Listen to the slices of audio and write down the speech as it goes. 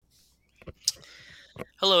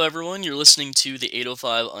Hello, everyone. You're listening to the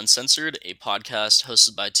 805 Uncensored, a podcast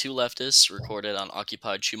hosted by two leftists recorded on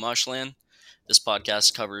occupied Chumash land. This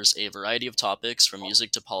podcast covers a variety of topics from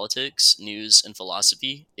music to politics, news, and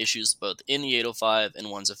philosophy, issues both in the 805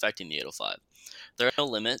 and ones affecting the 805. There are no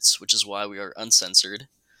limits, which is why we are uncensored.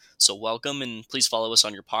 So, welcome and please follow us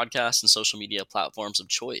on your podcast and social media platforms of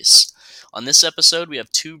choice. On this episode, we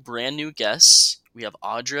have two brand new guests. We have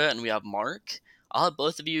Audra and we have Mark. I'll have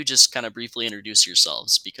both of you just kind of briefly introduce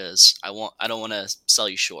yourselves because I don't want to sell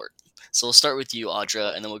you short. So we'll start with you,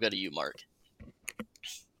 Audra, and then we'll go to you, Mark.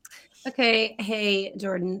 Okay. Hey,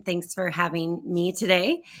 Jordan. Thanks for having me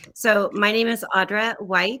today. So, my name is Audra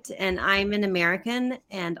White, and I'm an American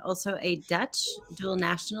and also a Dutch dual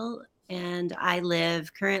national. And I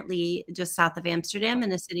live currently just south of Amsterdam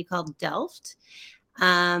in a city called Delft.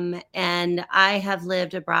 And I have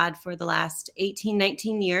lived abroad for the last 18,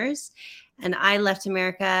 19 years. And I left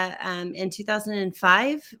America in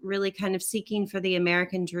 2005, really kind of seeking for the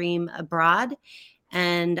American dream abroad.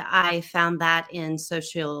 And I found that in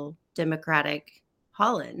social democratic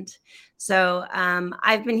Holland. So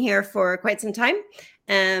I've been here for quite some time.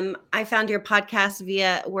 I found your podcast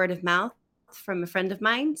via word of mouth from a friend of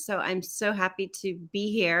mine. So I'm so happy to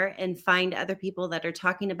be here and find other people that are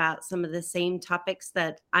talking about some of the same topics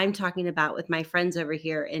that I'm talking about with my friends over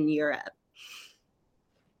here in Europe.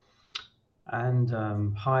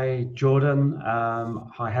 And hi, Jordan.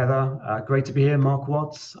 Hi, Heather. Great to be here. Mark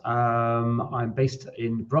Watts. I'm based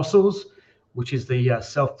in Brussels, which is the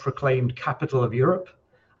self-proclaimed capital of Europe.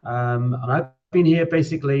 And I've been here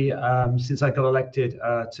basically since I got elected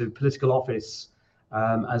to political office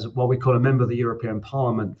as what we call a member of the European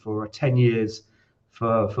Parliament for 10 years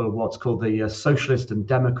for what's called the Socialist and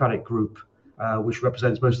Democratic Group, which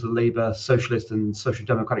represents most of the Labour, Socialist and Social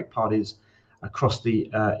Democratic parties across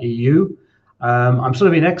the EU. I'm sort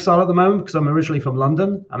of in exile at the moment because I'm originally from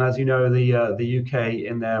London, and as you know, the UK,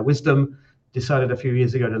 in their wisdom, decided a few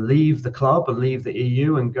years ago to leave the club and leave the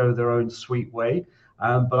EU and go their own sweet way.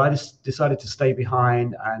 But I just decided to stay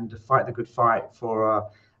behind and fight the good fight for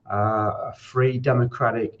a free,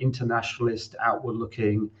 democratic, internationalist,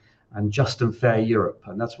 outward-looking, and just and fair Europe.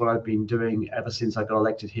 And that's what I've been doing ever since I got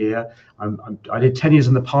elected here. I did 10 years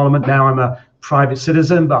in the Parliament. Now I'm a private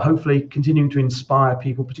citizen, but hopefully continuing to inspire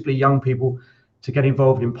people, particularly young people, to get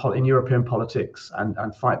involved in European politics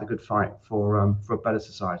and fight the good fight for a better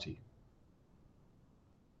society.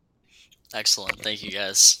 Excellent. Thank you,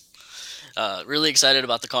 guys. Really excited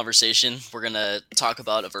about the conversation. We're going to talk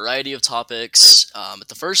about a variety of topics. But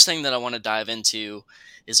the first thing that I want to dive into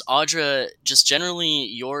is, Audra, just generally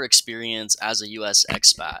your experience as a U.S.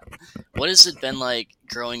 expat. What has it been like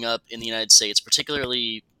growing up in the United States,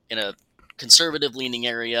 particularly in a conservative-leaning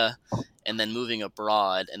area, and then moving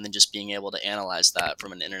abroad, and then just being able to analyze that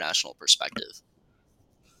from an international perspective?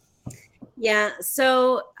 Yeah,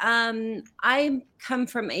 so I come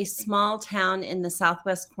from a small town in the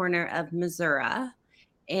southwest corner of Missouri,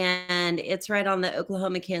 and it's right on the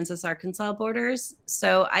Oklahoma, Kansas, Arkansas borders.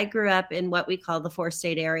 So I grew up in what we call the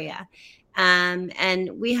four-state area. And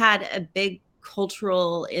we had a big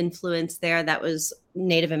cultural influence there that was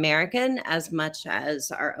Native American as much as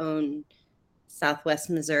our own Southwest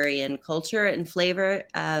Missourian culture and flavor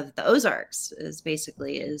of the Ozarks is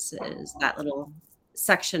that little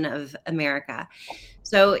section of America.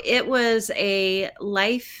 So it was a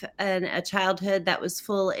life and a childhood that was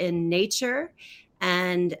full in nature,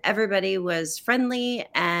 and everybody was friendly,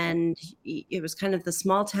 and it was kind of the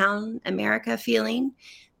small town America feeling.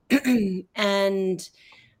 And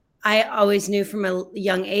I always knew from a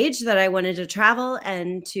young age that I wanted to travel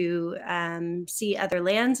and to see other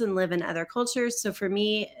lands and live in other cultures. So for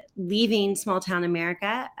me, leaving small town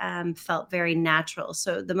America felt very natural.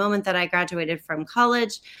 So the moment that I graduated from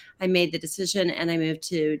college, I made the decision and I moved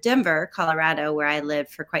to Denver, Colorado, where I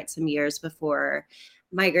lived for quite some years before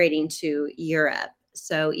migrating to Europe.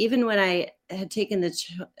 So even when I had taken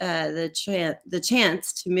the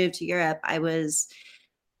chance to move to Europe, I was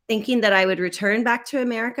thinking that I would return back to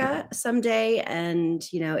America someday, and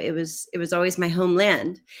it was always my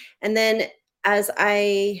homeland. And then as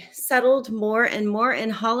I settled more and more in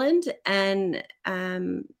Holland and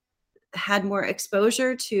had more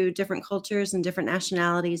exposure to different cultures and different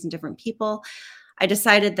nationalities and different people, I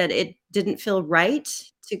decided that it didn't feel right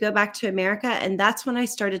to go back to America, and that's when I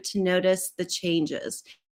started to notice the changes.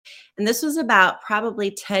 And this was about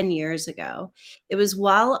probably 10 years ago. It was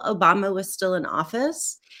while Obama was still in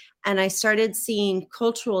office. And I started seeing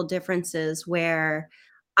cultural differences where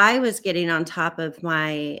I was getting on top of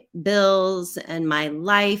my bills and my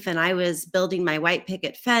life, and I was building my white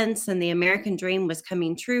picket fence, and the American dream was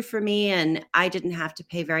coming true for me. And I didn't have to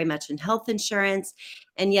pay very much in health insurance.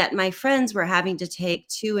 And yet my friends were having to take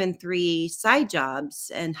 2 and 3 side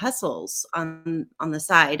jobs and hustles on the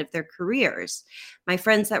side of their careers. My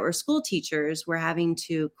friends that were school teachers were having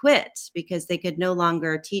to quit because they could no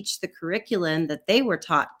longer teach the curriculum that they were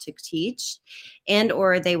taught to teach, and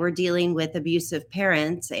or they were dealing with abusive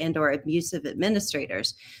parents and or abusive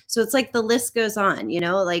administrators. So it's like the list goes on,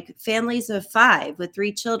 like families of 5 with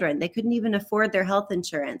 3 children, they couldn't even afford their health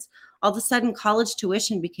insurance. All of a sudden college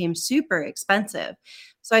tuition became super expensive.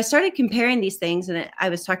 So I started comparing these things, and I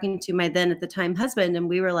was talking to my then at the time husband, and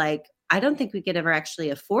we were like, I don't think we could ever actually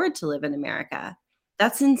afford to live in America.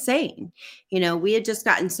 That's insane. We had just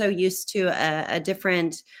gotten so used to a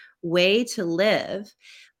different way to live.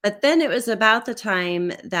 But then it was about the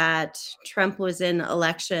time that Trump was in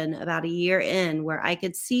election, about a year in, where I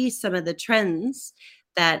could see some of the trends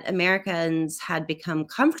that Americans had become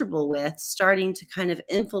comfortable with starting to kind of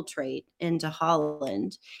infiltrate into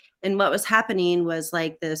Holland. And what was happening was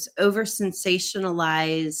like this over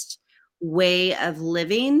sensationalized way of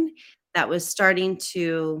living that was starting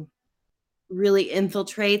to really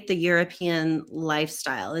infiltrate the European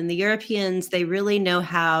lifestyle. And the Europeans, they really know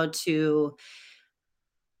how to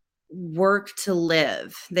work to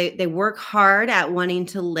live. They work hard at wanting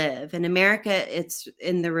to live. In America, it's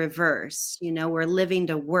in the reverse. We're living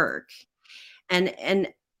to work. And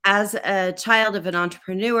as a child of an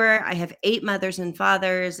entrepreneur, I have 8 mothers and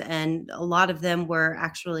fathers, and a lot of them were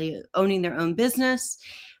actually owning their own business.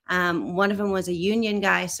 One of them was a union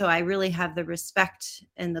guy. So I really have the respect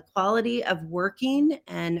and the quality of working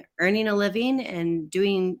and earning a living and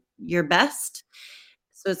doing your best.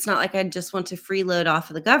 So it's not like I just want to freeload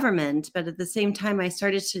off of the government, but at the same time, I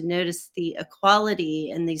started to notice the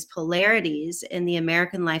equality and these polarities in the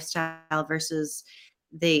American lifestyle versus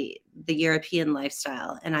the European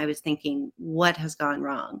lifestyle. And I was thinking, what has gone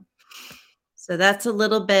wrong? So that's a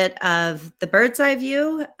little bit of the bird's eye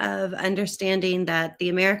view of understanding that the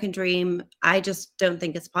American dream, I just don't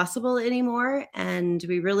think it's possible anymore. And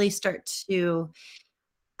we really start to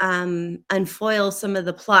unfoil some of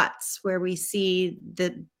the plots where we see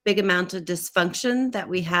the big amount of dysfunction that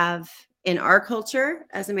we have in our culture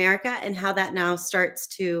as America, and how that now starts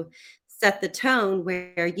to set the tone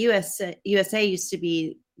where USA used to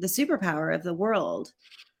be the superpower of the world.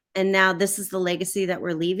 And now this is the legacy that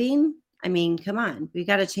we're leaving. I mean, come on, we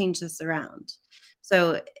got to change this around.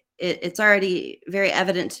 So it's already very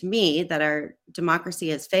evident to me that our democracy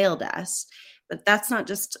has failed us. But that's not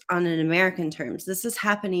just on an American terms. This is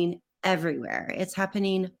happening everywhere. It's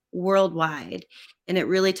happening worldwide. And it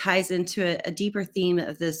really ties into a deeper theme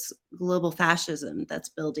of this global fascism that's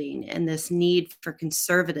building, and this need for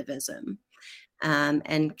conservatism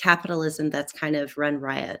and capitalism that's kind of run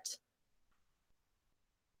riot.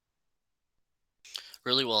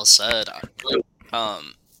 Really well said.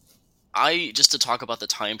 I just to talk about the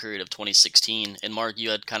time period of 2016, and Mark, you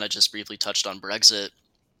had kind of just briefly touched on Brexit.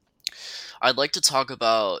 I'd like to talk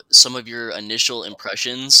about some of your initial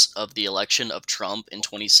impressions of the election of Trump in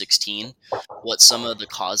 2016, what some of the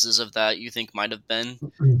causes of that you think might have been,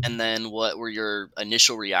 and then what were your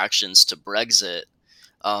initial reactions to Brexit,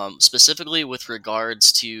 specifically with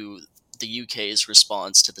regards to the UK's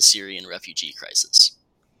response to the Syrian refugee crisis.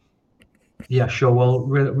 Yeah, sure. Well,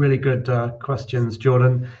 really good questions,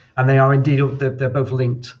 Jordan, and they are indeed, they're both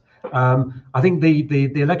linked. I think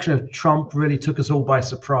the election of Trump really took us all by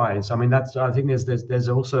surprise. I mean, I think there's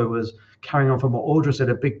also, was carrying on from what Audra said,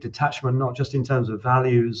 a big detachment, not just in terms of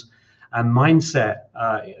values and mindset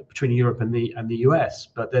between Europe and the US,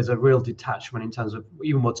 but there's a real detachment in terms of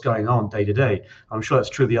even what's going on day to day. I'm sure that's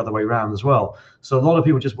true the other way around as well. So a lot of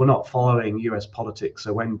people just were not following US politics.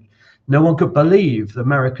 So when no one could believe the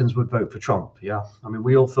Americans would vote for Trump. Yeah, I mean,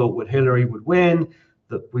 we all thought Hillary would win,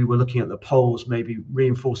 that we were looking at the polls, maybe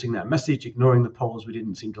reinforcing that message, ignoring the polls we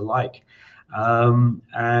didn't seem to like,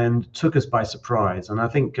 and took us by surprise. And I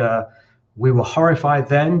think we were horrified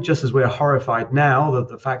then, just as we're horrified now, that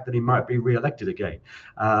the fact that he might be re-elected again.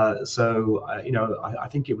 I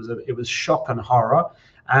think it was shock and horror,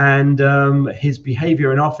 and his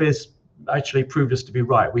behavior in office actually proved us to be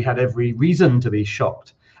right. We had every reason to be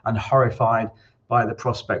shocked and horrified by the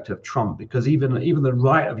prospect of Trump, because even the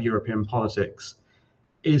right of European politics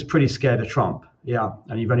is pretty scared of Trump. Yeah,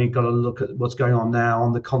 and you've only got to look at what's going on now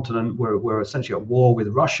on the continent. We're essentially at war with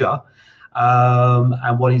Russia,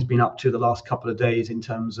 and what he's been up to the last couple of days in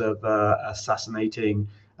terms of assassinating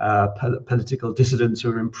political dissidents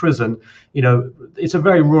who are in prison. It's a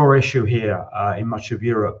very raw issue here in much of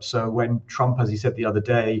Europe. So when Trump, as he said the other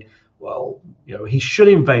day, well, he should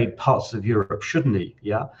invade parts of Europe, shouldn't he?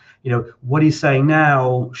 Yeah. What he's saying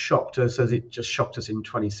now shocked us as it just shocked us in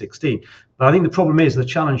 2016. But I think the problem is, the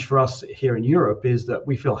challenge for us here in Europe is that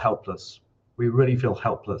we feel helpless. We really feel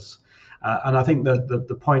helpless. And I think that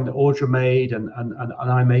the point that Audra made and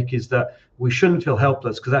I make is that we shouldn't feel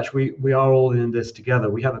helpless, because actually we are all in this together.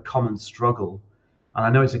 We have a common struggle. And I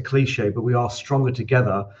know it's a cliche, but we are stronger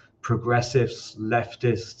together. Progressives,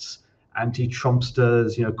 leftists,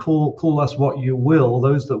 anti-Trumpsters, call us what you will.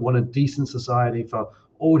 Those that want a decent society for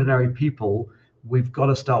ordinary people, we've got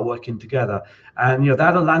to start working together. And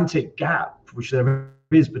that Atlantic gap, which there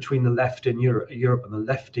is between the left in Europe and the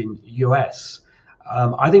left in US,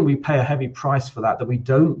 I think we pay a heavy price for that we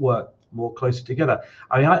don't work more closely together.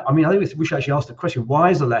 I think we should actually ask the question: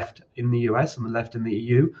 why is the left in the US and the left in the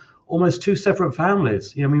EU almost two separate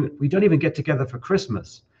families? We don't even get together for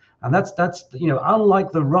Christmas, and that's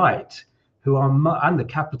unlike the right, who are and the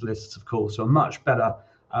capitalists, of course, are much better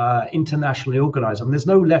internationally organized. There's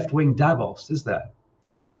no left-wing Davos, is there?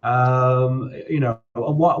 Why?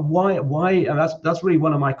 And that's really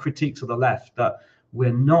one of my critiques of the left, that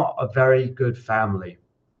we're not a very good family.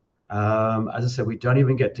 As I said, we don't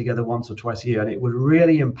even get together once or twice a year, and it would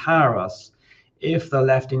really empower us if the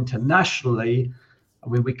left internationally,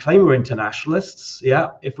 we claim we're internationalists,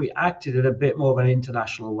 yeah, if we acted in a bit more of an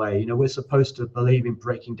international way. We're supposed to believe in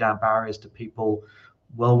breaking down barriers to people.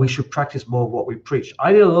 Well, we should practice more of what we preach.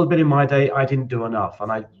 I did a little bit in my day. I didn't do enough,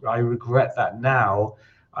 and I regret that now.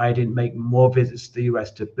 I didn't make more visits to the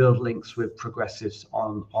US to build links with progressives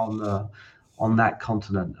on that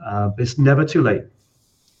continent. But it's never too late.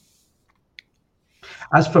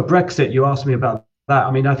 As for Brexit, you asked me about that.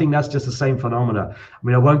 I think that's just the same phenomena.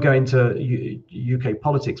 I won't go into UK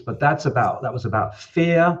politics, but that was about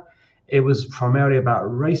fear. It was primarily about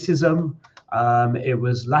racism. It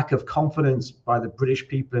was lack of confidence by the British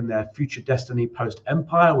people in their future destiny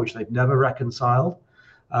post-empire, which they've never reconciled.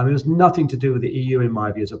 It was nothing to do with the EU, in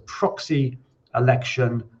my view. It's a proxy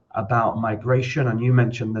election about migration. And you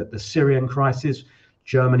mentioned that the Syrian crisis,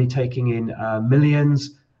 Germany taking in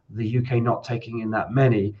millions, the UK not taking in that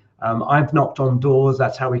many. I've knocked on doors.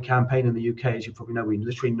 That's how we campaign in the UK. As you probably know, we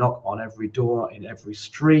literally knock on every door in every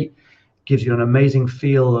street. Gives you an amazing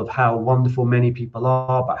feel of how wonderful many people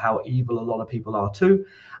are, but how evil a lot of people are too.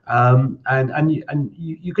 And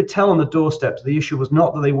you could tell on the doorsteps, the issue was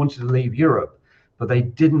not that they wanted to leave Europe, but they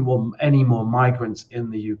didn't want any more migrants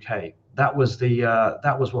in the UK. That was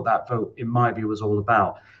what that vote, in my view, was all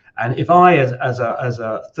about. And if I, as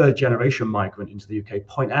a third generation migrant into the UK,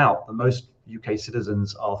 point out that most UK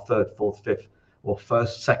citizens are third, fourth, fifth, or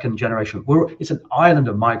first, second generation, it's an island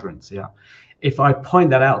of migrants. Yeah. If I point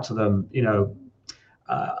that out to them,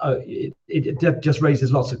 it just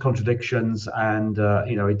raises lots of contradictions, and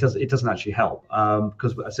it doesn't actually help,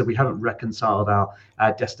 because as I said, we haven't reconciled our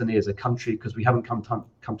destiny as a country, because we haven't come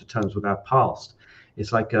to terms with our past.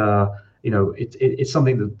 It's like it's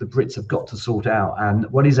something that the Brits have got to sort out. And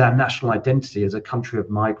what is our national identity as a country of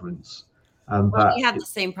migrants? Well, we have the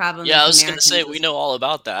same problem. Yeah, I was going to say, we know all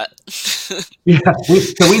about that. Yeah,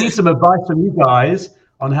 so we need some advice from you guys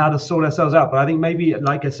on how to sort ourselves out. But I think maybe,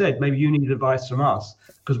 like I said, maybe you need advice from us,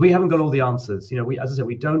 because we haven't got all the answers. As I said,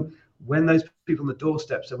 we don't. When those people on the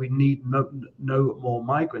doorstep say we need no more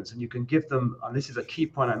migrants, and you can give them, and this is a key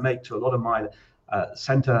point I make to a lot of my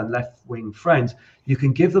center and left-wing friends, you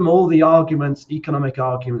can give them all the arguments, economic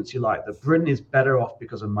arguments you like, that Britain is better off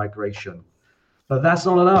because of migration. But that's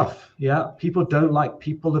not enough. Yeah, people don't like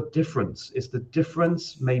people of difference. It's the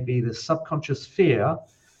difference, maybe the subconscious fear.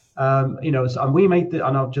 And we made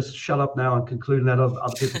and I'll just shut up now and conclude and let other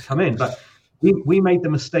people come in. But we made the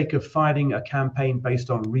mistake of fighting a campaign based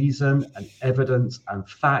on reason and evidence and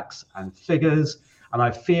facts and figures. And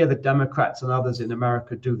I fear the Democrats and others in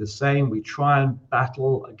America do the same. We try and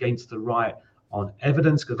battle against the right on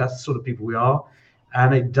evidence, because that's the sort of people we are,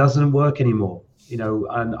 and it doesn't work anymore.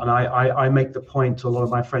 And I make the point to a lot of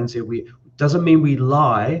my friends here, doesn't mean we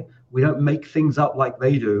lie. We don't make things up like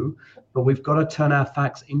they do, but we've got to turn our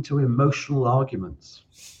facts into emotional arguments.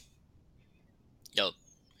 Yep,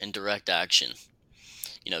 and direct action.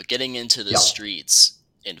 Getting into the streets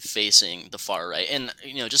and facing the far right. And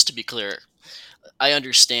just to be clear, I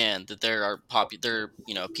understand that there are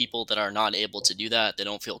people that are not able to do that. They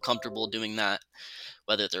don't feel comfortable doing that.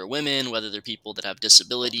 Whether they're women, whether they're people that have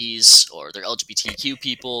disabilities, or they're LGBTQ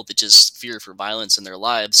people that just fear for violence in their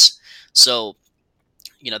lives. So,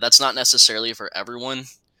 that's not necessarily for everyone,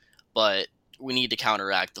 but we need to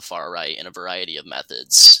counteract the far right in a variety of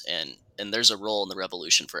methods. And, and there's a role in the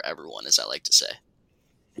revolution for everyone, as I like to say.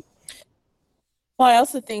 Well, I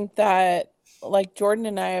also think that like Jordan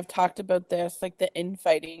and I have talked about this, like the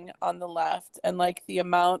infighting on the left and like the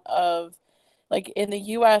amount of like in the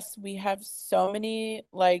US we have so many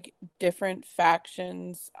like different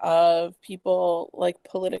factions of people like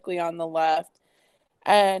politically on the left.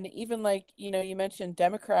 And even like, you mentioned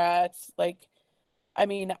Democrats, like I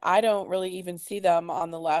mean, I don't really even see them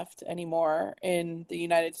on the left anymore in the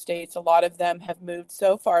United States. A lot of them have moved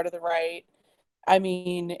so far to the right. I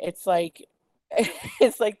mean, it's like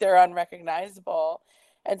it's like they're unrecognizable.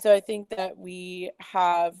 And so I think that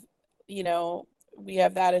you know, we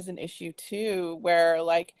have that as an issue too, where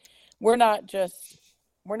like we're not just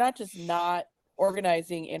not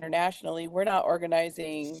organizing internationally, we're not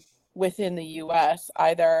organizing within the US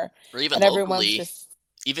either. Or even And everyone's locally, just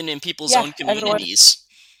even in people's yeah, own everyone communities.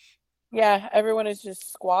 yeah, everyone is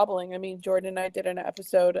just squabbling. I mean, Jordan and I did an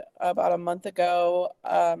episode about a month ago,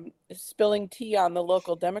 spilling tea on the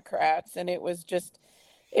local Democrats, and it was just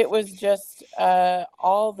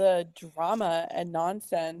all the drama and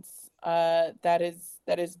nonsense that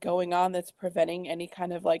is going on that's preventing any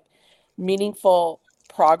kind of like meaningful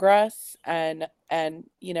progress and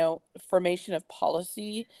formation of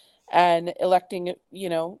policy and electing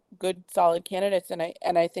good solid candidates.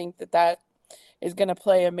 And I think that is going to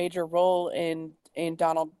play a major role in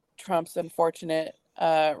Donald Trump's unfortunate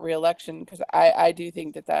reelection, because I do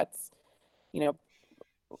think that that's you know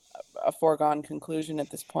a foregone conclusion at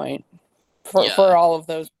this point Yeah, for all of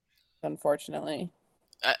those, unfortunately.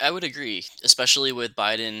 I would agree, especially with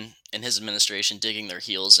Biden and his administration digging their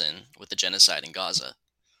heels in with the genocide in Gaza.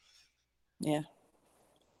 Yeah.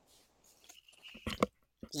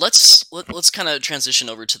 Let's kind of transition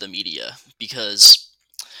over to the media, because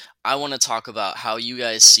I want to talk about how you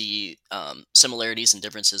guys see similarities and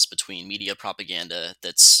differences between media propaganda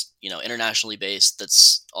that's internationally based,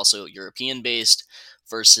 that's also European based,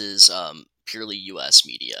 versus purely U.S.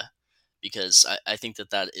 media, because I think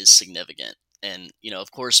that is significant. And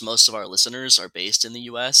of course, most of our listeners are based in the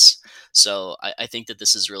U.S., so I think that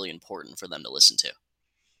this is really important for them to listen to.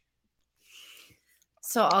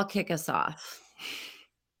 So I'll kick us off.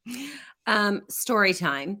 Story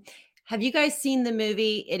time. Have you guys seen the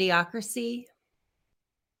movie Idiocracy?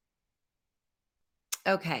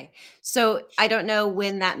 Okay. So I don't know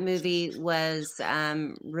when that movie was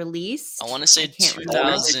released. I want to say I can't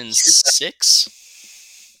remember. 2006.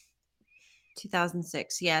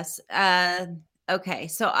 2006. Yes. Okay.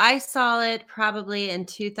 So I saw it probably in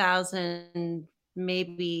 2000,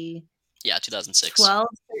 maybe Yeah, 2006. 12,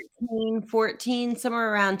 13, 14,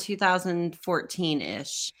 somewhere around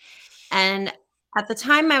 2014-ish. And at the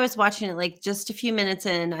time I was watching it, like just a few minutes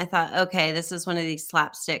in, I thought, okay, this is one of these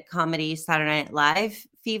slapstick comedy Saturday Night Live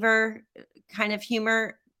fever kind of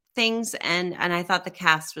humor things. And I thought the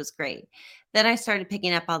cast was great. Then I started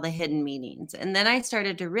picking up all the hidden meanings. And then I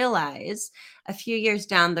started to realize a few years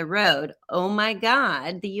down the road, oh my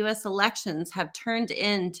God, the US elections have turned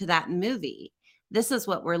into that movie. This is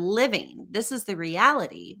what we're living. This is the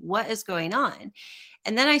reality. What is going on?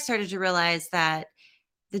 And then I started to realize that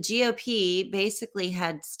the GOP basically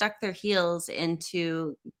had stuck their heels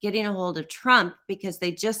into getting a hold of Trump because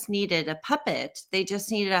they just needed a puppet. They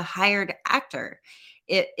just needed a hired actor.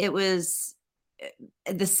 It was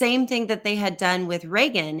the same thing that they had done with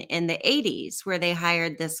Reagan in the 80s, where they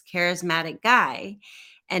hired this charismatic guy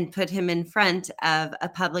and put him in front of a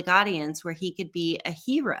public audience where he could be a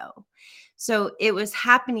hero. So it was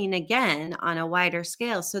happening again on a wider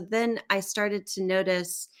scale. So then I started to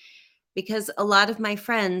notice, because a lot of my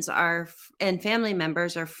friends are and family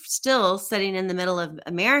members are still sitting in the middle of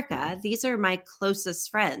America. These are my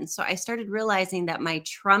closest friends. So I started realizing that my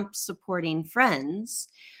Trump supporting friends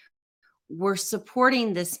were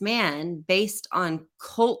supporting this man based on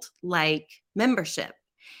cult like membership.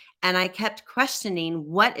 And I kept questioning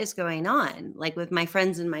what is going on, like with my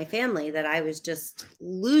friends and my family, that I was just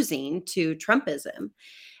losing to Trumpism.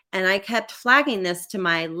 And I kept flagging this to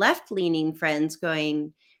my left leaning friends,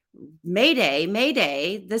 going, Mayday,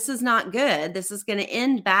 Mayday, this is not good. This is going to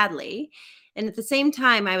end badly. And at the same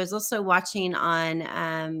time, I was also watching on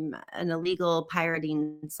an illegal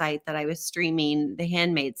pirating site that I was streaming The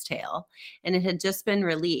Handmaid's Tale, and it had just been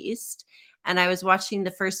released. And I was watching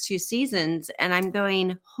the first two seasons, and I'm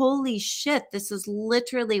going, holy shit, this is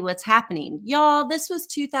literally what's happening. Y'all, this was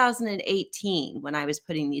 2018 when I was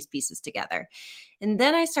putting these pieces together. And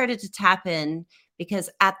then I started to tap in, because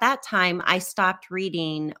at that time I stopped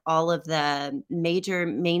reading all of the major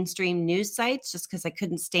mainstream news sites just because I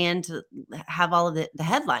couldn't stand to have all of the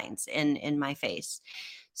headlines in my face.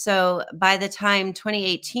 So by the time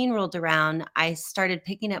 2018 rolled around, I started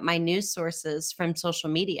picking up my news sources from social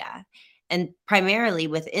media, and primarily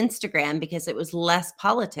with Instagram because it was less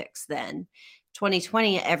politics then.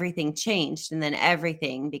 2020, everything changed, and then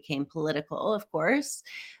everything became political, of course.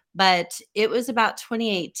 But it was about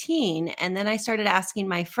 2018. And then I started asking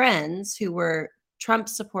my friends who were Trump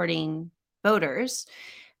supporting voters,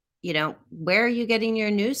 where are you getting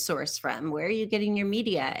your news source from? Where are you getting your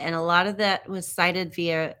media? And a lot of that was cited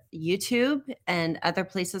via YouTube and other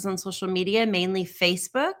places on social media, mainly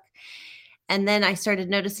Facebook. And then I started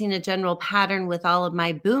noticing a general pattern with all of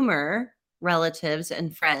my boomer relatives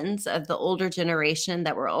and friends of the older generation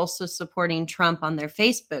that were also supporting Trump on their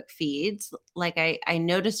Facebook feeds. Like I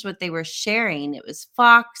noticed what they were sharing. It was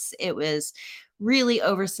Fox. It was really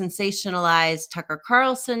over sensationalized Tucker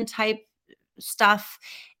Carlson type stuff.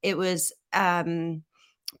 It was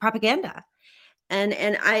propaganda.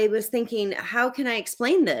 And I was thinking, how can I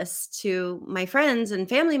explain this to my friends and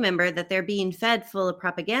family member that they're being fed full of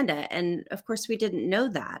propaganda? And of course, we didn't know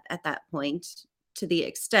that at that point to the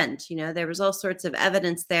extent, there was all sorts of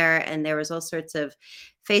evidence there, and there was all sorts of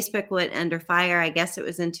Facebook went under fire. I guess it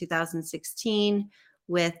was in 2016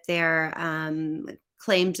 with their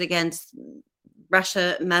claims against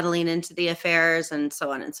Russia meddling into the affairs and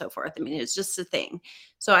so on and so forth. I mean, it was just a thing.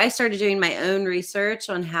 So I started doing my own research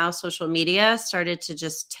on how social media started to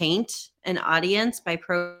just taint an audience by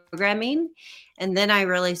programming. And then I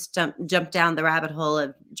really jumped down the rabbit hole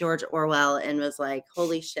of George Orwell and was like,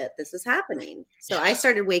 holy shit, this is happening. So I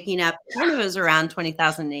started waking up, it was around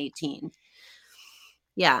 2018.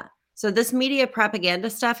 Yeah. So this media propaganda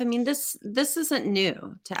stuff, I mean, this isn't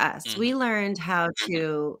new to us. We learned how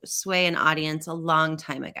to sway an audience a long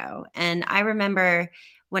time ago. And I remember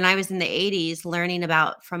when I was in the 80s learning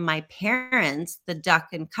about from my parents the Duck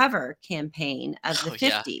and Cover campaign of the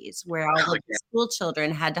 50s, where all of the school children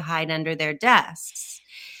had to hide under their desks.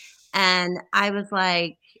 And I was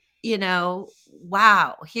like,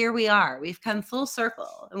 wow, here we are. We've come full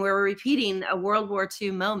circle, and we're repeating a World War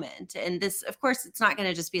II moment. And this, of course, it's not going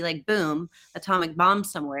to just be like, boom, atomic bomb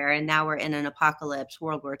somewhere, and now we're in an apocalypse,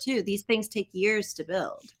 World War II. These things take years to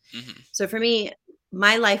build. So for me,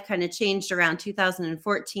 my life kind of changed around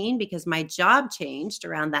 2014 because my job changed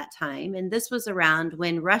around that time. And this was around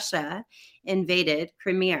when Russia invaded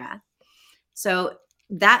Crimea. So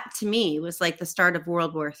that to me was like the start of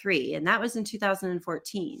World War III. And that was in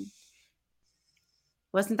 2014.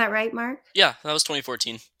 Wasn't that right, Mark? Yeah, that was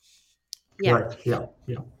 2014. Yeah. Right. Yeah.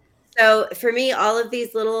 So for me, all of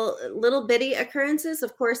these little bitty occurrences,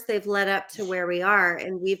 of course, they've led up to where we are,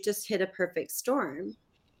 and we've just hit a perfect storm.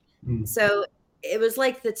 So it was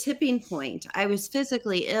like the tipping point. I was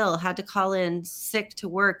physically ill, had to call in sick to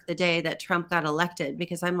work the day that Trump got elected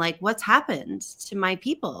because I'm like, what's happened to my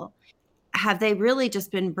people? Have they really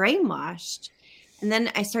just been brainwashed? And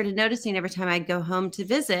then I started noticing every time I'd go home to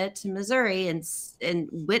visit to Missouri and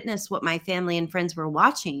witness what my family and friends were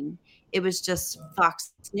watching, it was just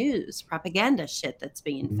Fox News propaganda shit that's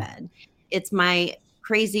being fed. It's my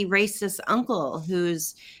crazy racist uncle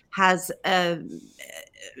has a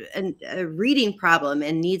reading problem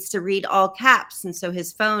and needs to read all caps. And so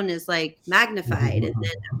his phone is like magnified. And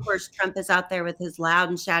then, of course, Trump is out there with his loud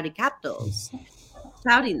and shouty capitals,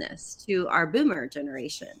 shouting this to our boomer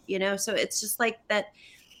generation, so it's just like that.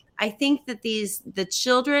 I think that the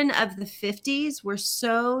children of the 50s were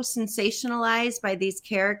so sensationalized by these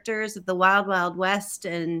characters of the Wild Wild West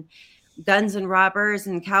and guns and robbers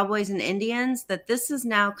and cowboys and Indians, that this is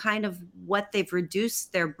now kind of what they've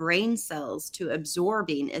reduced their brain cells to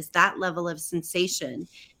absorbing, is that level of sensation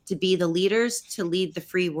to be the leaders, to lead the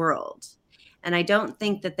free world. And I don't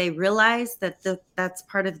think that they realize that that's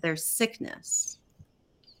part of their sickness.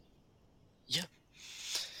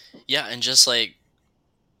 Yeah, and just like,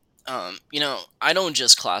 I don't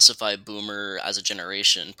just classify boomer as a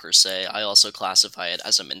generation per se. I also classify it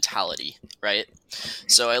as a mentality, right?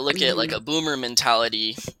 So I look at like a boomer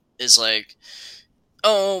mentality is like,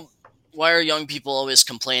 oh, why are young people always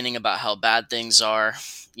complaining about how bad things are?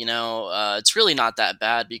 It's really not that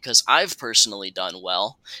bad because I've personally done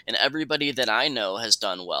well, and everybody that I know has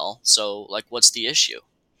done well. So, like, what's the issue?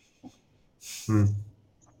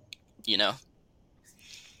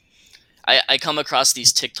 I come across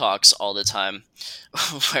these TikToks all the time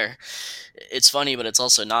where it's funny, but it's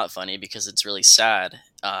also not funny because it's really sad.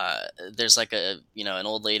 There's like an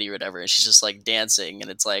old lady or whatever, and she's just like dancing, and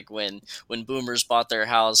it's like when boomers bought their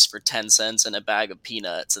house for 10 cents and a bag of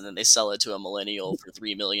peanuts, and then they sell it to a millennial for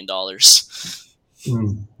 $3 million.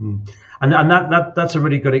 And that's a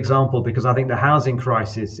really good example, because I think the housing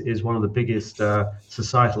crisis is one of the biggest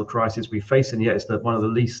societal crises we face, and yet it's one of the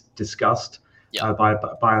least discussed. Yeah. by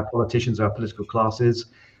our politicians, our political classes.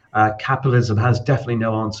 Capitalism has definitely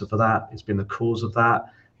no answer for that. It's been the cause of that.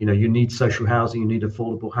 You need social housing, you need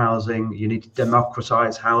affordable housing, you need to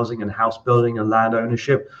democratize housing and house building and land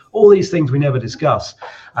ownership. All these things we never discuss,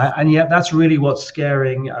 and yet that's really what's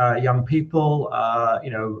scaring young people.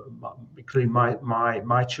 Including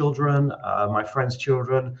my children, my friends'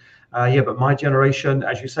 children. But my generation,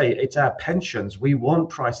 as you say, it's our pensions. We want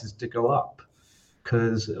prices to go up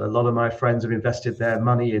because a lot of my friends have invested their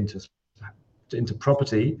money into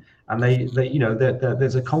property, and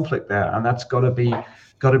there's a conflict there, and that's got to be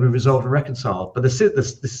resolved and reconciled. But the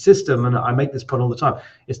system, and I make this point all the time,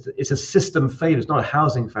 it's a system failure. It's not a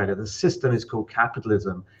housing failure. The system is called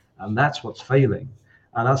capitalism, and that's what's failing.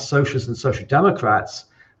 And us socialists and social democrats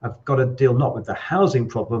have got to deal not with the housing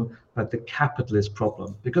problem, but the capitalist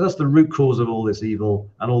problem, because that's the root cause of all this evil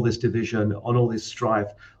and all this division, and all this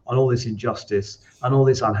strife, and all this injustice, and all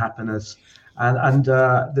this unhappiness. And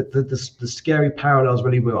the scary parallels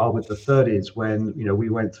really are with the 30s, when we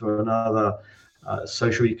went through another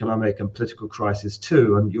socio-economic and political crisis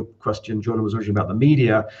too. And your question, Jordan, was originally about the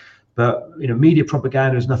media, but media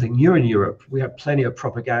propaganda is nothing new in Europe. We had plenty of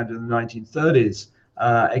propaganda in the 1930s.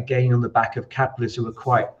 Again, on the back of capitalists who were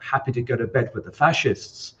quite happy to go to bed with the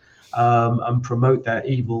fascists and promote their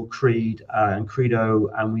evil creed and credo,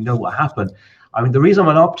 and we know what happened. I mean, the reason I'm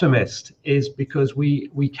an optimist is because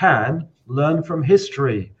we can learn from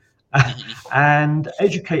history and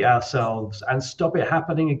educate ourselves and stop it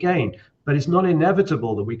happening again. But it's not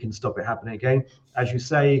inevitable that we can stop it happening again. As you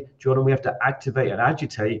say, Jordan, we have to activate and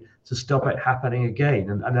agitate to stop it happening again.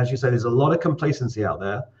 And as you say, there's a lot of complacency out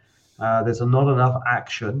there. There's not enough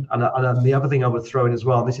action. And the other thing I would throw in as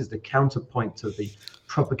well, and this is the counterpoint to the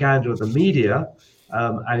propaganda of the media,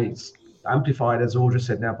 and it's amplified, as Audra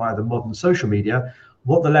said, now by the modern social media.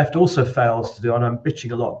 What the left also fails to do, and I'm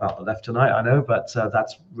bitching a lot about the left tonight, I know, but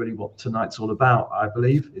that's really what tonight's all about, I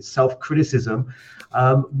believe. It's self-criticism.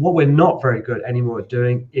 What we're not very good anymore at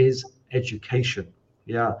doing is education.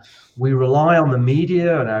 Yeah, we rely on the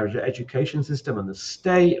media and our education system and the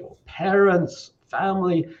state, or parents,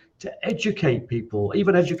 family, to educate people,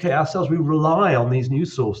 even educate ourselves. We rely on these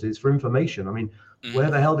news sources for information. I mean, where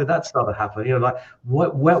the hell did that start to happen?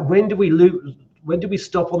 When do we lose? When do we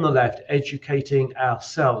stop on the left educating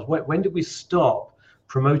ourselves? When do we stop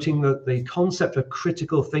promoting the concept of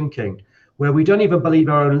critical thinking, where we don't even believe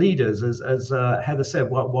our own leaders? As Heather said,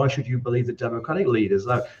 why should you believe the democratic leaders?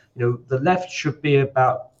 The left should be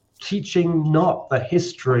about teaching not the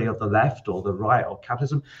history of the left or the right or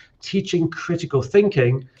capitalism, teaching critical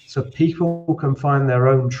thinking so people can find their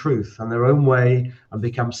own truth and their own way and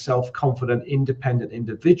become self-confident, independent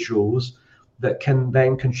individuals that can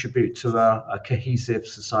then contribute to a cohesive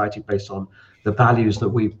society based on the values that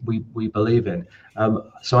we believe in.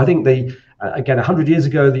 So I think again, 100 years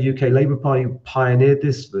ago, the UK Labour Party pioneered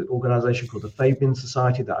the organisation called the Fabian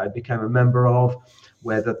Society that I became a member of,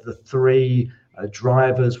 where the three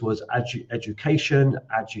drivers was education,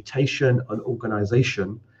 agitation, and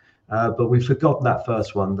organisation. But we've forgotten that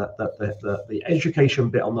first one, that the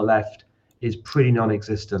education bit on the left is pretty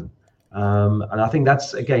non-existent. And I think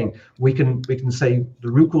that's, again, we can say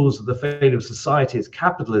the root cause of the failure of society is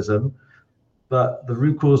capitalism, but the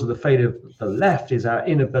root cause of the failure of the left is our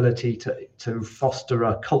inability to foster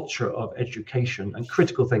a culture of education and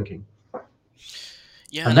critical thinking.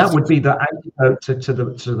 Yeah, and that would be the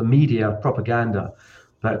antidote to the media propaganda.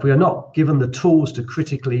 But if we are not given the tools to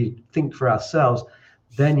critically think for ourselves,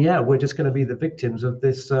 then we're just going to be the victims of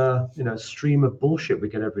this stream of bullshit we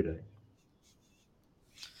get every day.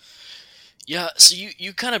 Yeah, so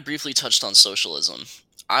you kind of briefly touched on socialism.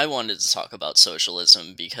 I wanted to talk about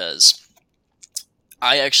socialism because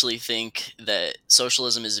I actually think that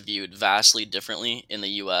socialism is viewed vastly differently in the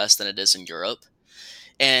US than it is in Europe.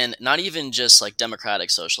 And not even just like democratic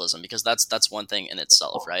socialism, because that's one thing in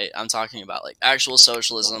itself, right? I'm talking about like actual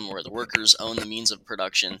socialism where the workers own the means of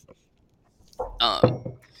production.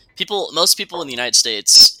 Most people in the United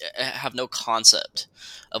States have no concept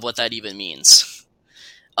of what that even means.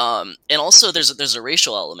 And also there's a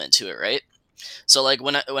racial element to it, right? So like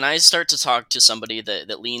when I start to talk to somebody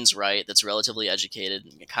that leans right, that's relatively educated,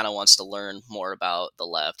 and kind of wants to learn more about the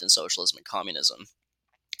left and socialism and communism,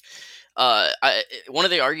 one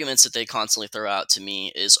of the arguments that they constantly throw out to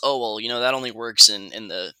me is, oh, well, that only works in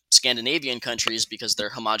the Scandinavian countries because they're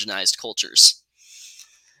homogenized cultures.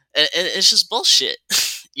 And it's just bullshit,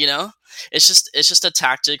 It's just a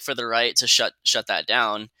tactic for the right to shut that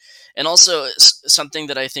down. And also something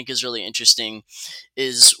that I think is really interesting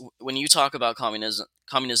is when you talk about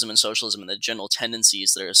communism and socialism and the general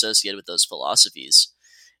tendencies that are associated with those philosophies,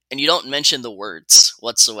 and you don't mention the words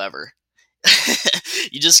whatsoever.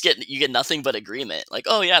 you get nothing but agreement. Like,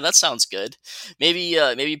 oh yeah, that sounds good.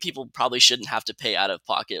 Maybe people probably shouldn't have to pay out of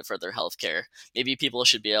pocket for their health care. Maybe people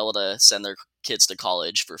should be able to send their kids to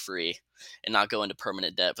college for free and not go into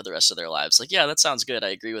permanent debt for the rest of their lives. Like, yeah, that sounds good. I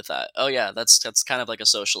agree with that. Oh yeah, that's kind of like a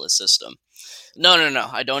socialist system. No,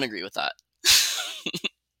 I don't agree with that.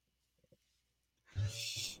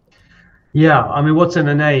 Yeah, I mean, what's in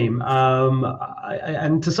the name?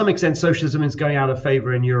 And to some extent, socialism is going out of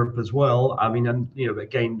favor in Europe as well. I mean, and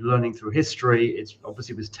again, learning through history, it's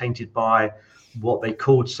obviously was tainted by what they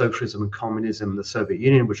called socialism and communism in the Soviet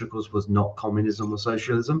Union, which of course was not communism or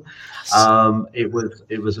socialism. It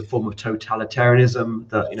was a form of totalitarianism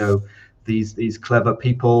that these clever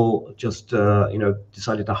people just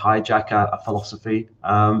decided to hijack a philosophy.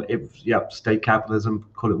 State capitalism,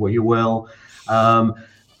 call it what you will.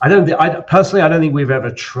 I don't think we've ever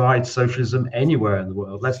tried socialism anywhere in the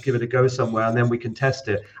world. Let's give it a go somewhere, and then we can test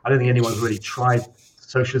it. I don't think anyone's really tried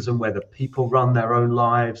socialism where the people run their own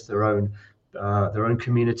lives, their own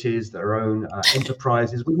communities, their own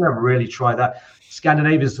enterprises. We've never really tried that.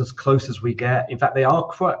 Scandinavia is as close as we get. In fact, they are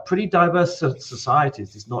pretty diverse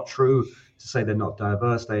societies. It's not true to say they're not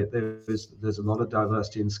diverse. There's a lot of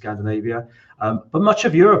diversity in Scandinavia, but much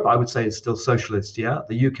of Europe, I would say, is still socialist. Yeah,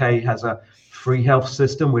 the UK has a free health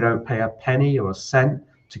system. We don't pay a penny or a cent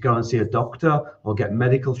to go and see a doctor or get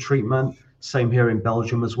medical treatment. Same here in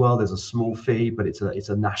Belgium as well. There's a small fee, but it's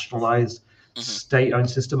a nationalized state-owned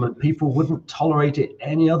system, and people wouldn't tolerate it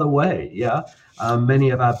any other way. Yeah,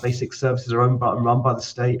 many of our basic services are owned and run by the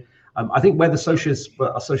state. I think where our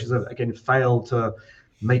socialists have again failed to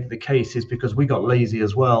make the case is because we got lazy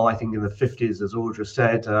as well. I think in the 50s, as Audra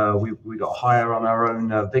said, we got higher on our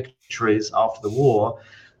own victories after the war,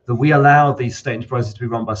 that we allowed these state enterprises to be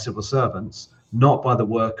run by civil servants, not by the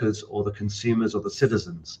workers or the consumers or the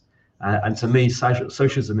citizens. And to me,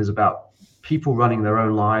 socialism is about people running their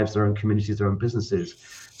own lives, their own communities, their own businesses.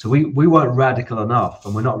 So we weren't radical enough,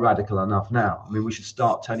 and we're not radical enough now. I mean, we should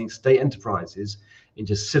start turning state enterprises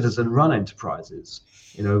into citizen-run enterprises.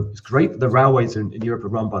 It's great that the railways in Europe are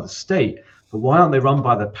run by the state, but why aren't they run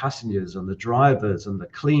by the passengers and the drivers and the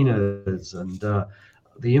cleaners and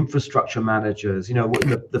the infrastructure managers?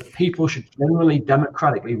 The people should generally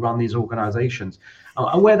democratically run these organizations.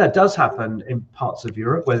 And where that does happen in parts of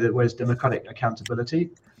Europe, where there's democratic accountability,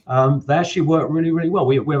 they actually work really, really well.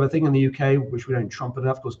 We have a thing in the UK, which we don't trumpet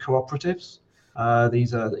enough, called cooperatives.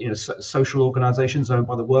 These are social organizations owned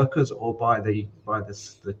by the workers or by the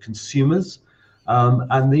consumers.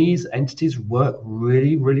 And these entities work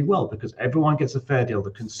really, really well because everyone gets a fair deal.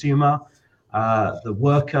 The consumer, the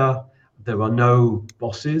worker. There are no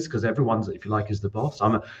bosses because everyone's, if you like, is the boss.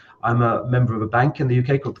 I'm a member of a bank in the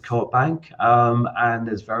UK called the Co-op Bank, and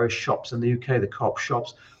there's various shops in the UK, the Co-op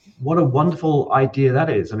shops. What a wonderful idea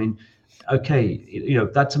that is. I mean, okay,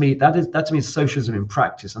 that to me is socialism in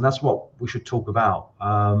practice, and that's what we should talk about.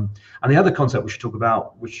 And the other concept we should talk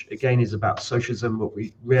about, which again is about socialism, but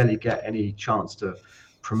we rarely get any chance to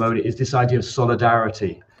promote it, is this idea of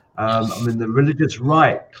solidarity. I mean, the religious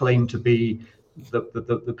right claim to be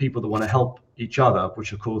the people that want to help each other,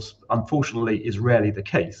 which of course, unfortunately, is rarely the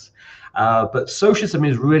case. But socialism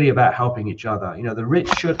is really about helping each other. The rich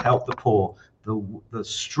should help the poor. The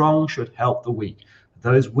strong should help the weak.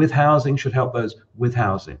 Those with housing should help those with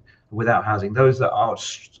housing. Without housing, those that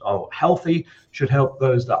are healthy should help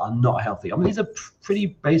those that are not healthy. I mean, these are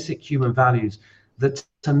pretty basic human values that,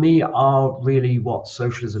 to me, are really what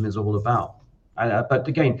socialism is all about. But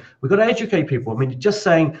again, we've got to educate people. I mean, just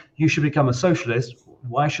saying you should become a socialist,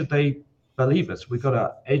 why should they believe us? We've got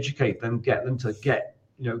to educate them, get them to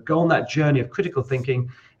go on that journey of critical thinking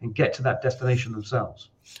and get to that destination themselves.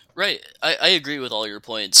 Right. I agree with all your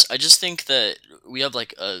points. I just think that we have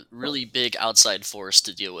like a really big outside force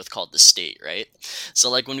to deal with called the state, right? So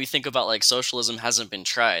like when we think about like socialism hasn't been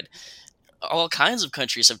tried, all kinds of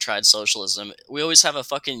countries have tried socialism. We always have a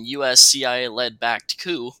fucking U.S. CIA-led backed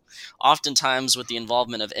coup, oftentimes with the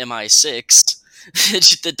involvement of MI6,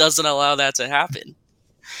 that doesn't allow that to happen.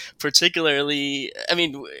 Particularly, I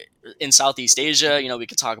mean, in Southeast Asia, we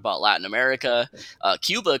could talk about Latin America.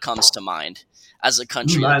 Cuba comes to mind as a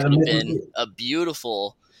country that could have been a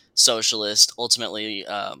beautiful socialist, ultimately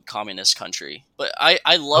communist country. But I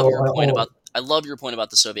love your point about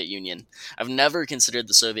the Soviet Union. I've never considered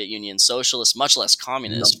the Soviet Union socialist, much less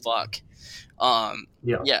communist. No. Fuck.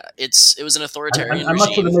 Yeah, it was an authoritarian and regime.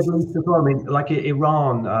 Much of the Middle East as well. I mean, like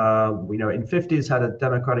Iran, in 50s had a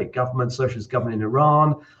democratic government, socialist government in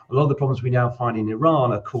Iran. A lot of the problems we now find in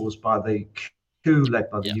Iran are caused by the coup led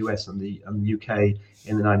by the US and the UK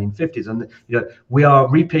in the 1950s, and we are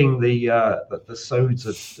reaping the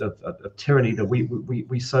sows of tyranny that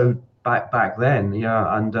we sowed back then.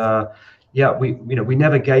 Yeah, and yeah, we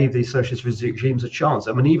never gave these socialist regimes a chance.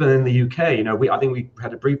 I mean, even in the UK, I think we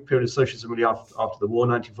had a brief period of socialism really after the war,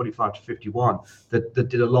 1945 to 51, that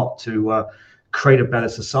did a lot to create a better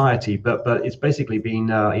society. But it's basically been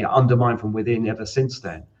undermined from within ever since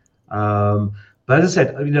then. But as I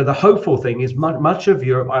said, the hopeful thing is much of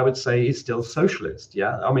Europe, I would say, is still socialist.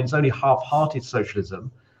 Yeah, I mean, it's only half-hearted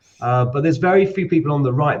socialism. But there's very few people on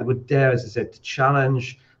the right that would dare, as I said, to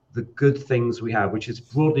challenge the good things we have, which is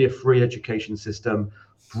broadly a free education system,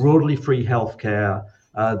 broadly free healthcare,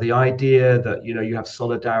 the idea that you have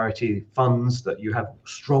solidarity funds, that you have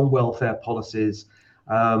strong welfare policies.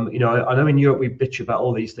 I know in Europe we bitch about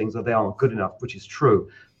all these things that they aren't good enough, which is true,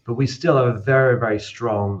 but we still have a very, very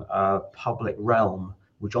strong public realm,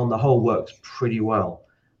 which on the whole works pretty well.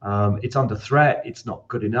 It's under threat. It's not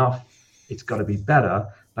good enough. It's got to be better.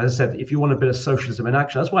 As I said, if you want a bit of socialism in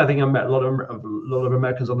action, that's why I think a lot of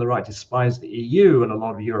Americans on the right despise the EU and a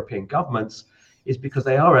lot of European governments, is because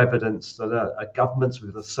they are evidence that governments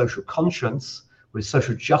with a social conscience, with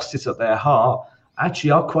social justice at their heart,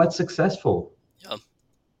 actually are quite successful. Yeah.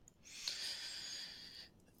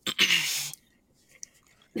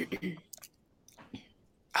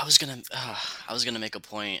 I was gonna make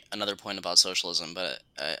another point about socialism, but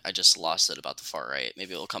I just lost it about the far right.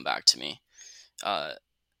 Maybe it'll come back to me.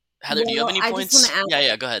 Heather, do you have any I points? just want to add,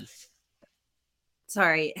 Yeah, go ahead.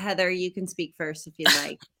 Sorry, Heather, you can speak first if you'd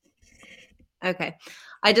like. Okay.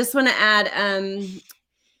 I just want to add,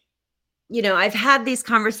 I've had these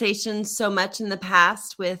conversations so much in the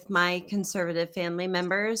past with my conservative family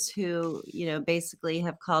members who, basically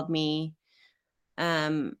have called me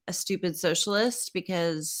a stupid socialist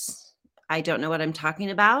because I don't know what I'm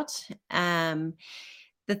talking about. The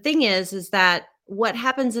thing is that what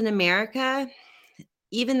happens in America,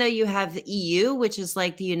 even though you have the EU, which is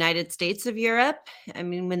like the United States of Europe, I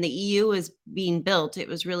mean, when the EU was being built, it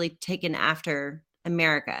was really taken after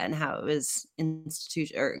America and how it was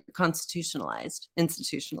institutionalized.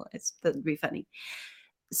 That would be funny.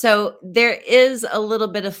 So there is a little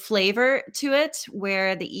bit of flavor to it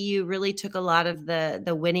where the EU really took a lot of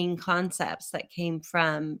the winning concepts that came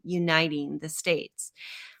from uniting the states.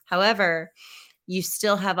 However, you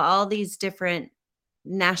still have all these different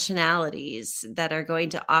nationalities that are going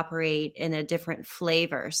to operate in a different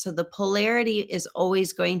flavor. So the polarity is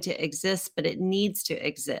always going to exist, but it needs to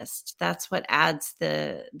exist. That's what adds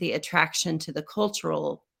the attraction to the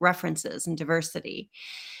cultural references and diversity.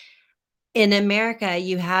 In America,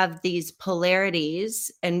 you have these polarities,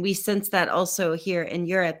 and we sense that also here in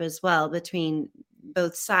Europe as well between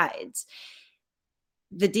both sides.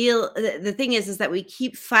 The thing is that we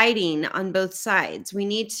keep fighting on both sides. We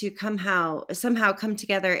need to somehow come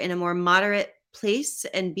together in a more moderate place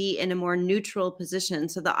and be in a more neutral position.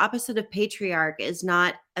 So the opposite of patriarch is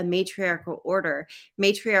not a matriarchal order.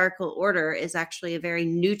 Matriarchal order is actually a very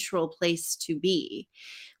neutral place to be.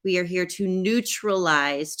 We are here to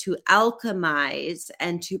neutralize, to alchemize,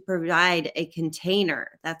 and to provide a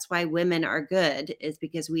container. That's why women are good, is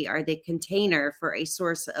because we are the container for a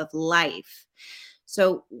source of life.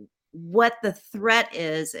 So what the threat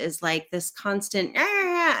is like this constant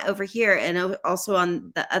over here. And also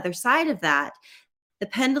on the other side of that, the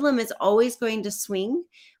pendulum is always going to swing,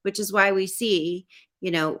 which is why we see,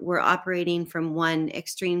 we're operating from one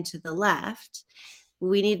extreme to the left.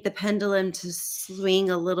 We need the pendulum to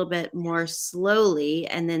swing a little bit more slowly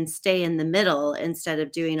and then stay in the middle instead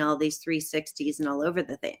of doing all these 360s and all over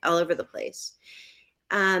the place.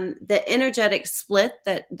 The energetic split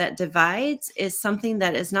that divides is something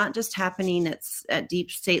that is not just happening at deep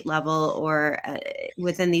state level or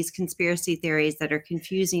within these conspiracy theories that are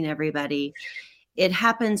confusing everybody. It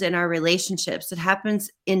happens in our relationships. It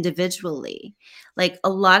happens individually. Like a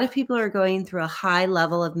lot of people are going through a high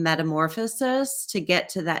level of metamorphosis to get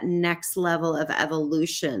to that next level of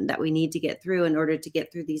evolution that we need to get through in order to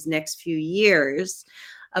get through these next few years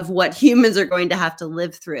of what humans are going to have to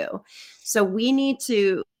live through. So we need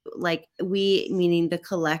to, meaning the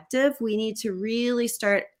collective, we need to really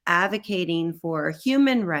start advocating for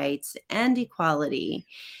human rights and equality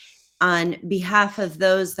on behalf of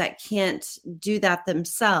those that can't do that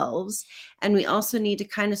themselves. And we also need to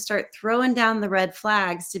kind of start throwing down the red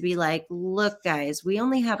flags to be like, look, guys, we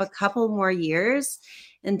only have a couple more years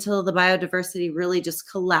until the biodiversity really just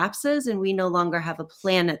collapses and we no longer have a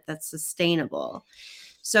planet that's sustainable.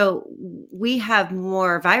 So we have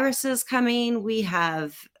more viruses coming. We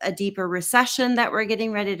have a deeper recession that we're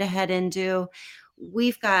getting ready to head into.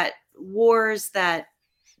 We've got wars that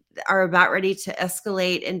are about ready to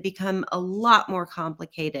escalate and become a lot more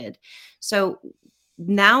complicated. So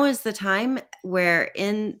now is the time where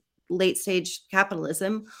in late stage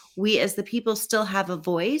capitalism, we as the people still have a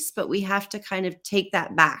voice, but we have to kind of take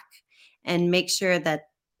that back and make sure that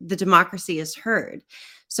the democracy is heard.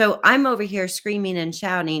 So I'm over here screaming and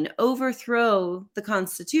shouting, overthrow the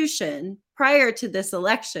Constitution prior to this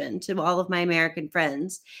election to all of my American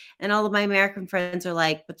friends. And all of my American friends are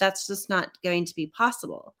like, but that's just not going to be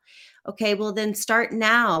possible. Okay, well, then start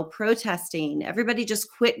now protesting. Everybody just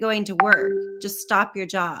quit going to work. Just stop your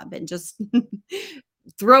job and just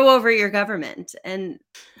throw over your government. And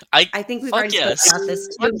I think we've already spoken about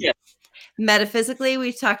this too. Metaphysically,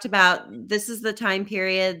 we talked about this is the time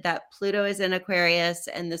period that Pluto is in Aquarius,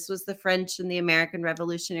 and this was the French and the American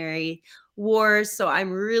Revolutionary Wars. So I'm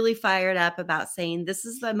really fired up about saying this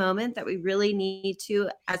is the moment that we really need to,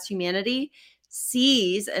 as humanity,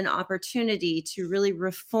 seize an opportunity to really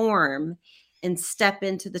reform and step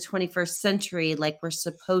into the 21st century like we're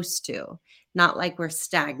supposed to, not like we're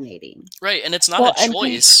stagnating. Right, and it's not a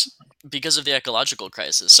choice because of the ecological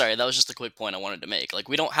crisis. Sorry, that was just a quick point I wanted to make. Like,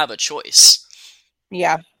 we don't have a choice.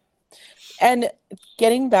 Yeah. And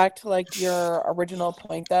getting back to like your original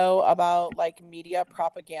point though about like media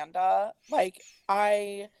propaganda, like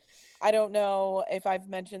I don't know if I've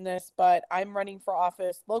mentioned this, but I'm running for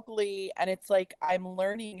office locally, and it's like I'm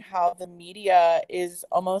learning how the media is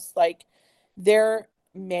almost like they're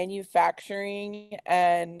manufacturing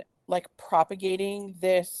and like propagating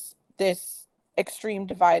this extreme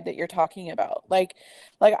divide that you're talking about. Like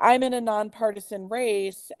I'm in a nonpartisan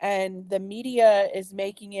race, and the media is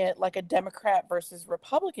making it like a Democrat versus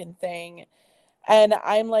Republican thing. And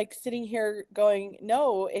I'm like sitting here going,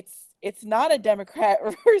 no, it's not a Democrat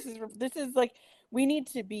versus, this is like, we need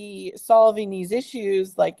to be solving these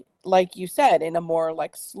issues like you said, in a more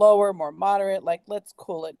like slower, more moderate, like let's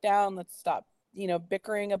cool it down, let's stop,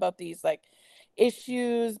 bickering about these like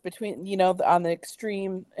issues between, on the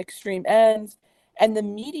extreme ends. And the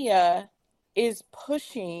media is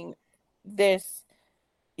pushing this,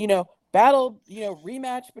 battle,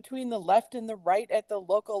 rematch between the left and the right at the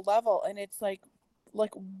local level. And it's like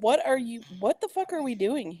what the fuck are we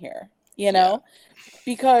doing here? Yeah.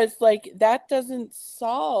 Because like that doesn't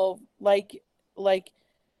solve like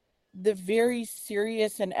the very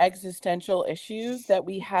serious and existential issues that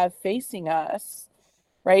we have facing us,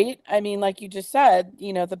 right? I mean, like you just said,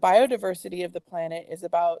 the biodiversity of the planet is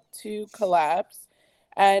about to collapse.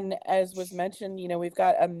 And as was mentioned, we've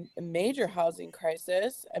got a major housing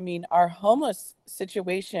crisis. I mean, our homeless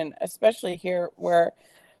situation, especially here where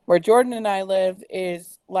Jordan and I live,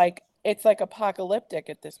 is like, it's like apocalyptic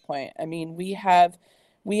at this point. I mean, we have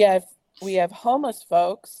homeless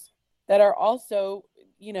folks that are also,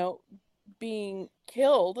 being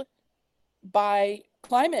killed by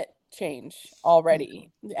climate change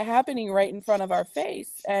already happening right in front of our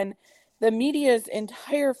face. And the media's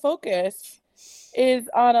entire focus is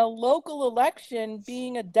on a local election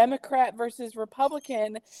being a Democrat versus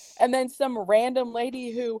Republican, and then some random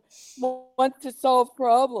lady who wants to solve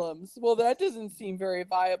problems. Well, that doesn't seem very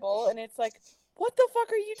viable. And it's like, what the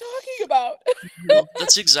fuck are you talking about?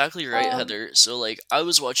 That's exactly right, Heather. So, like, I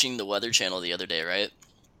was watching the Weather Channel the other day, right?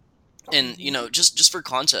 And, just for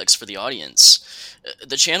context for the audience,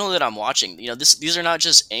 the channel that I'm watching, these are not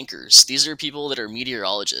just anchors. These are people that are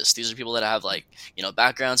meteorologists. These are people that have, like,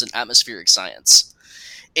 backgrounds in atmospheric science.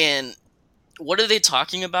 And what are they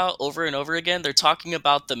talking about over and over again? They're talking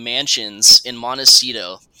about the mansions in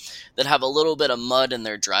Montecito that have a little bit of mud in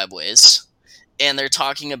their driveways. And they're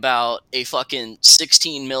talking about a fucking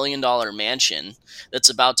 $16 million mansion that's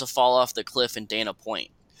about to fall off the cliff in Dana Point.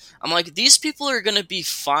 I'm like, these people are going to be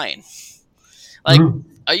fine. Like,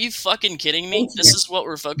 are you fucking kidding me? This is what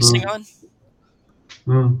we're focusing on?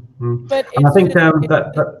 But and I think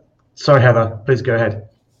that sorry, Heather, please go ahead.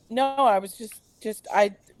 No, I was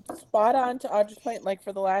I spot on to Audra's point. Like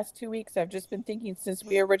for the last 2 weeks, I've just been thinking since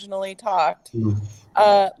we originally talked,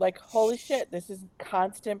 like, holy shit, this is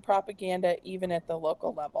constant propaganda, even at the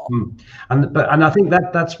local level. And I think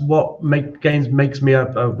that's what makes me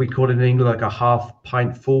we call it in England like a half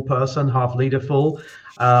pint full person, half liter full,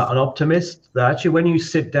 an optimist. That actually, when you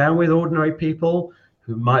sit down with ordinary people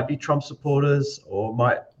who might be Trump supporters or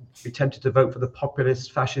might be tempted to vote for the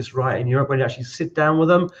populist fascist right in Europe, when you actually sit down with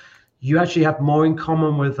them, you actually have more in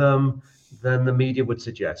common with them than the media would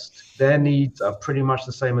suggest. Their needs are pretty much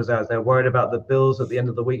the same as ours. They're worried about the bills at the end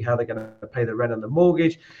of the week, how they're going to pay the rent and the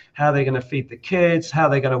mortgage, how they're going to feed the kids, how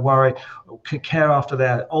they're going to care after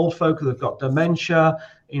their old folk who have got dementia.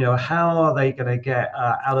 How are they going to get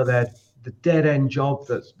out of the dead end job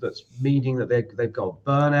that's meaning that they've got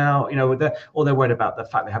burnout, or they're worried about the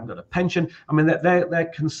fact they haven't got a pension. I mean, their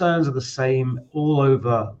concerns are the same all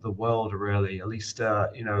over the world, really, at least,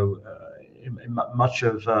 in much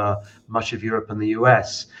of Europe and the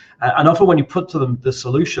US. And often when you put to them the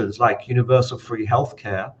solutions like universal free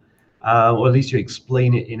healthcare, or at least you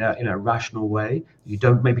explain it in a rational way. You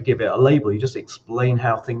don't maybe give it a label. You just explain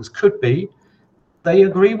how things could be. They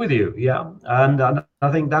agree with you, yeah. And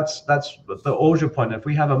I think that's the Auger point. If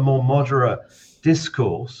we have a more moderate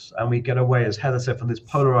discourse and we get away, as Heather said, from this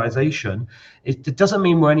polarization, it doesn't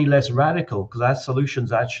mean we're any less radical, because our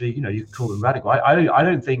solutions actually, you call them radical. I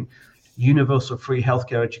don't think universal free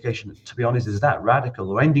healthcare education, to be honest, is that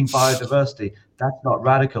radical, or ending biodiversity. That's not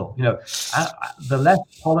radical. The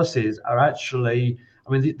left policies are actually,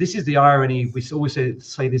 I mean, this is the irony. We always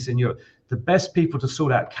say this in Europe. The best people to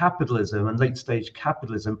sort out capitalism and late stage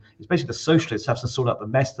capitalism is basically the socialists have to sort out the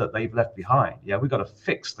mess that they've left behind. Yeah, we've got to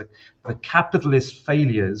fix the capitalist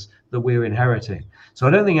failures that we're inheriting. So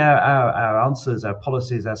I don't think our answers, our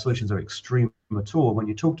policies, our solutions are extreme at all. When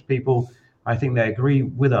you talk to people, I think they agree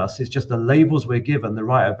with us. It's just the labels we're given. The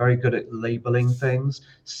right are very good at labeling things,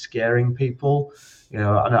 scaring people.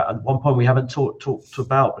 And at one point we haven't talked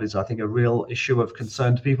about, but it's, I think, a real issue of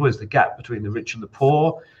concern to people, is the gap between the rich and the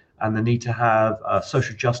poor, and the need to have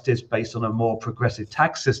social justice based on a more progressive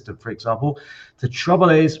tax system, for example. The trouble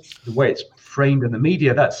is the way it's framed in the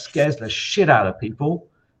media, that scares the shit out of people,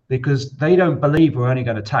 because they don't believe we're only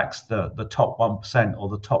going to tax the top 1% or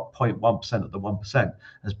the top 0.1% of the 1%,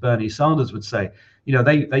 as Bernie Sanders would say.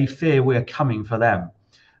 They fear we're coming for them.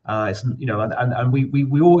 And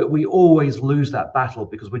we always lose that battle,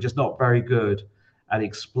 because we're just not very good at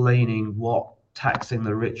explaining what taxing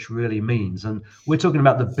the rich really means. And we're talking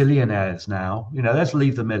about the billionaires now. Let's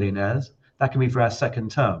leave the millionaires. That can be for our second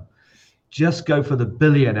term. Just go for the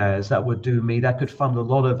billionaires. That would do me. That could fund a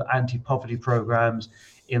lot of anti-poverty programs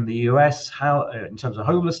in the US, in terms of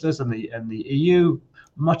homelessness, and the EU,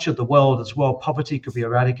 much of the world as well. Poverty could be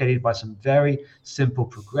eradicated by some very simple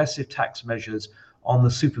progressive tax measures on the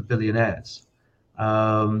super billionaires.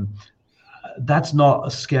 That's not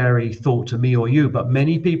a scary thought to me or you, but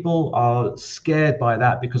many people are scared by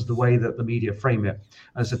that because of the way that the media frame it.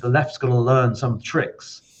 And so the left's going to learn some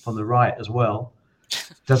tricks from the right as well.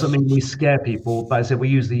 Doesn't mean we scare people, but I said we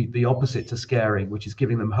use the opposite to scaring, which is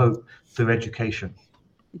giving them hope through education.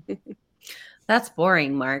 That's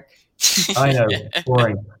boring, Mark. I know,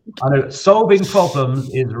 boring. I know solving problems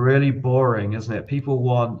is really boring, isn't it? People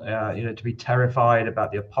want to be terrified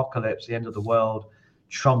about the apocalypse, the end of the world,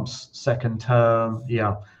 Trump's second term.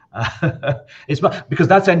 Yeah. It's because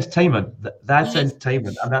that's entertainment. That's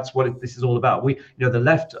entertainment, and that's what this is all about. The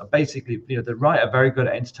left are basically, the right are very good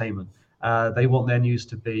at entertainment. They want their news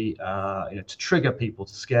to be, to trigger people,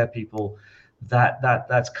 to scare people.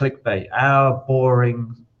 That's clickbait. Our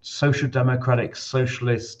boring social democratic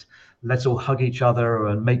socialist, let's all hug each other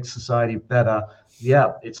and make society better.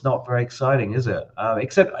 Yeah, it's not very exciting, is it?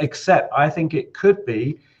 Except I think it could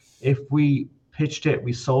be if we pitched it,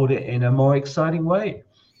 we sold it in a more exciting way.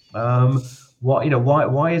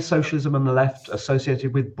 Why is socialism on the left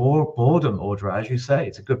associated with boredom, Audra? As you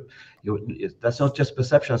say, that's not just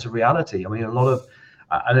perception, that's a reality. I mean, a lot of,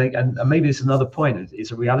 and maybe it's another point,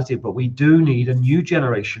 it's a reality, but we do need a new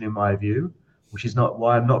generation, in my view, which is not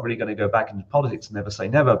why I'm not really going to go back into politics, never say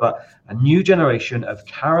never, but a new generation of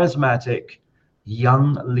charismatic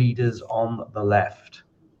young leaders on the left,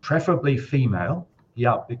 preferably female.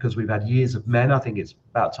 Yeah, because we've had years of men. I think it's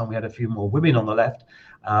about time we had a few more women on the left.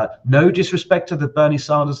 No disrespect to the Bernie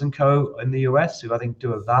Sanders and co in the US, who I think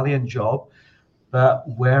do a valiant job, but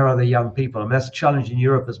where are the young people? I mean, that's a challenge in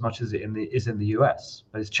Europe as much as it is in the US,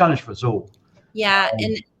 but it's a challenge for us all. Yeah,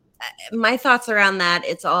 and my thoughts around that,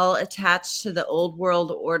 it's all attached to the old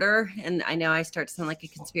world order. And I know I start to sound like a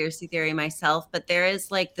conspiracy theory myself, but there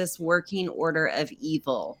is like this working order of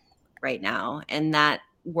evil right now. And that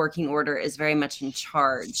working order is very much in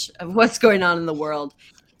charge of what's going on in the world.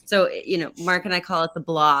 So, Mark and I call it the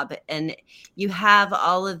blob. And you have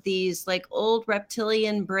all of these like old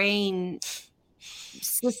reptilian brain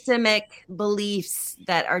systemic beliefs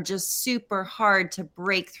that are just super hard to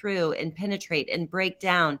break through and penetrate and break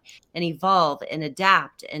down and evolve and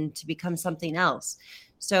adapt and to become something else.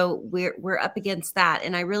 So we're up against that.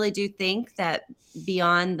 And I really do think that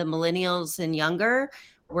beyond the millennials and younger,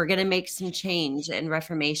 we're going to make some change and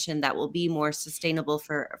reformation that will be more sustainable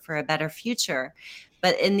for a better future.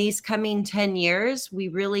 But in these coming 10 years, we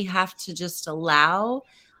really have to just allow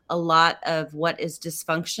a lot of what is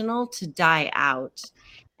dysfunctional to die out.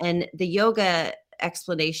 And the yoga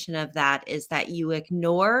explanation of that is that you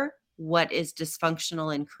ignore what is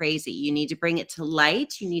dysfunctional and crazy. You need to bring it to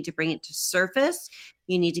light. You need to bring it to surface.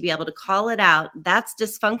 You need to be able to call it out. That's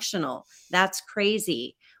dysfunctional. That's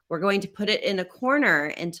crazy. We're going to put it in a corner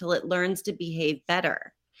until it learns to behave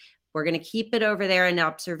better. We're going to keep it over there in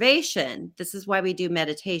observation. This is why we do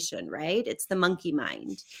meditation, right? It's the monkey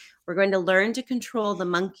mind. We're going to learn to control the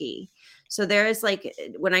monkey. So there is like,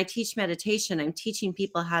 when I teach meditation, I'm teaching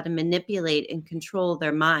people how to manipulate and control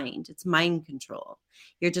their mind. It's mind control.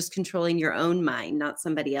 You're just controlling your own mind, not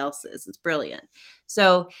somebody else's. It's brilliant.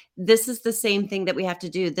 So this is the same thing that we have to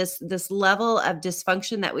do. This level of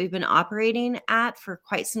dysfunction that we've been operating at for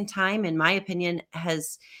quite some time, in my opinion,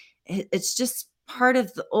 it's just part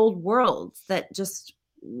of the old world that just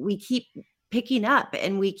we keep picking up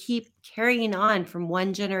and we keep carrying on from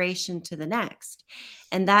one generation to the next.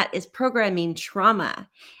 And that is programming trauma.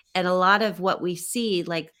 And a lot of what we see,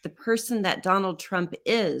 like the person that Donald Trump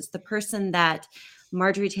is, the person that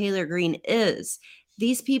Marjorie Taylor Greene is,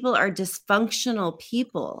 these people are dysfunctional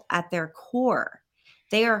people at their core.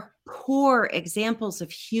 They are poor examples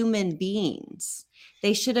of human beings.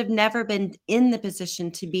 They should have never been in the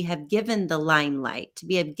position to have given the limelight,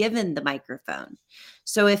 to have given the microphone.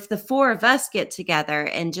 So if the four of us get together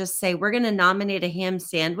and just say, we're going to nominate a ham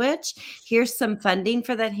sandwich, here's some funding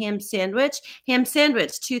for that ham sandwich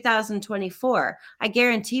 2024, I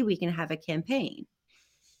guarantee we can have a campaign.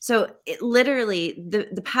 So it literally,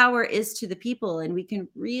 the power is to the people, and we can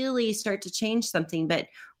really start to change something, but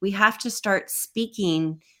we have to start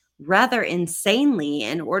speaking rather insanely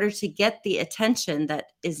in order to get the attention that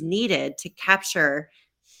is needed to capture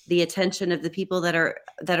the attention of the people that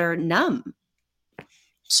are numb.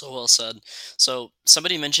 So well said. So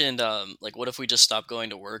somebody mentioned, like, what if we just stopped going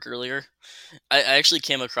to work earlier? I actually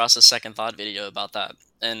came across a second thought video about that,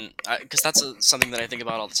 and because that's something that I think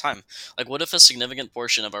about all the time. Like, what if a significant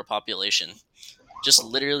portion of our population just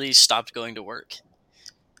literally stopped going to work?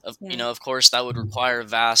 Of course, that would require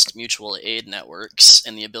vast mutual aid networks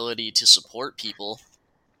and the ability to support people,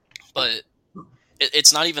 but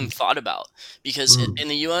it's not even thought about, because in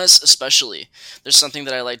the U.S. especially, there's something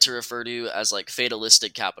that I like to refer to as like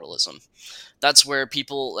fatalistic capitalism. That's where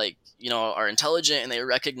people are intelligent and they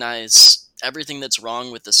recognize everything that's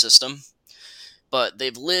wrong with the system, but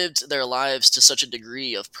they've lived their lives to such a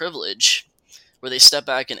degree of privilege where they step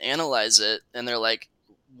back and analyze it, and they're like,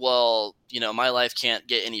 well, my life can't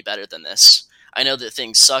get any better than this. I know that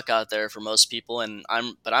things suck out there for most people,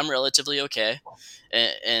 but I'm relatively okay.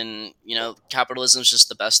 And capitalism is just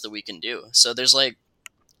the best that we can do. So there's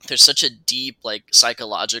such a deep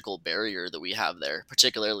psychological barrier that we have there,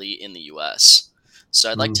 particularly in the US. So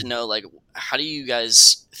I'd like to know, how do you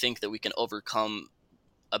guys think that we can overcome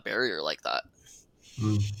a barrier like that?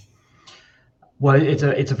 Well, it's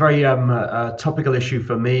a very topical issue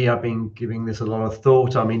for me. I've been giving this a lot of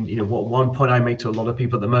thought. I mean, what one point I make to a lot of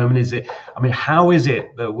people at the moment is how is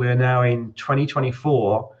it that we're now in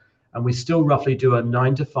 2024 and we still roughly do a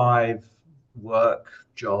 9 to 5 work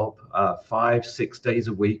job, 5-6 days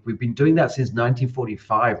a week? We've been doing that since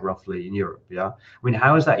 1945, roughly, in Europe. Yeah, I mean,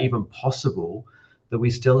 how is that even possible that we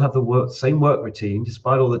still have the same work routine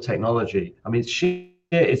despite all the technology? I mean,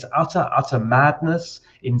 it's utter madness,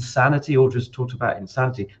 insanity. Or just talked about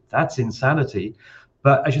insanity. That's insanity.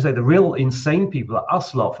 But as you say, the real insane people are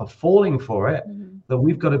us lot for falling for it. That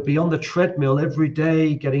we've got to be on the treadmill every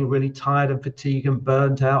day, getting really tired and fatigued and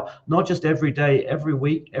burnt out. Not just every day, every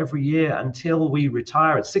week, every year, until we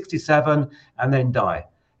retire at 67 and then die.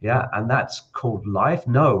 Yeah, and that's called life?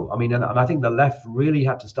 No, I mean, and I think the left really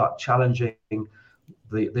have to start challenging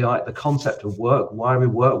the concept of work, why we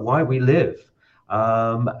work, why we live.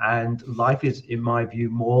 And life is, in my view,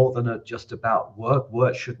 more than just about work.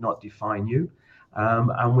 Work should not define you.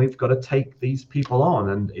 And we've got to take these people on.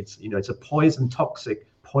 And it's a toxic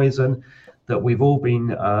poison that we've all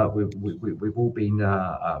been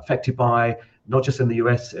affected by, not just in the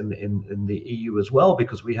US, in the EU as well,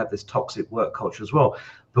 because we have this toxic work culture as well.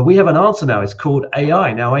 But we have an answer now. It's called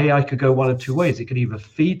AI. Now, AI could go one of two ways. It could either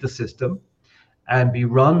feed the system and be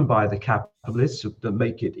run by the capitalists that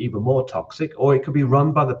make it even more toxic, or it could be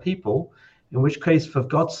run by the people, in which case, for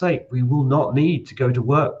God's sake, we will not need to go to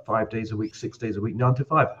work 5 days a week, 6 days a week, 9 to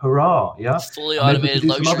 5. Hurrah! Yeah, fully automated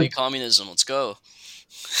luxury communism. Let's go.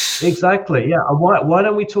 Exactly. Yeah. And why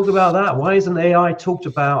don't we talk about that? Why isn't AI talked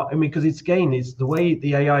about? I mean, because it's the way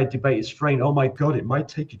the AI debate is framed. Oh my God, it might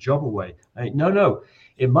take your job away. No.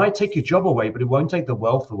 It might take your job away, but it won't take the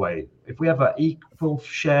wealth away. If we have an equal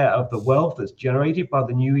share of the wealth that's generated by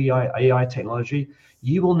the new AI technology,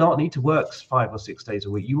 you will not need to work 5 or 6 days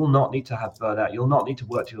a week. You will not need to have burnout. You'll not need to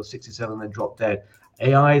work till you're 67 and then drop dead.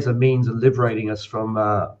 AI is a means of liberating us from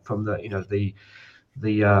the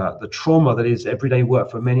trauma that is everyday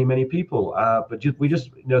work for many people. But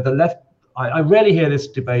the left. I rarely hear this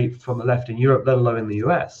debate from the left in Europe, let alone in the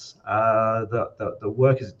US. The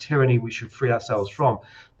work is a tyranny we should free ourselves from.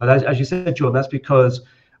 But as you said, Jordan, that's because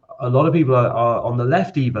a lot of people are on the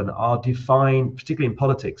left even are defined, particularly in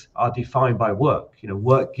politics, are defined by work.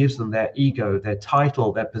 Work gives them their ego, their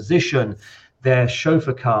title, their position, their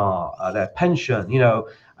chauffeur car, their pension.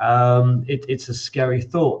 It's a scary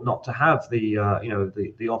thought not to have the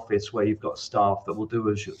office where you've got staff that will do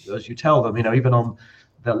as you tell them. Even on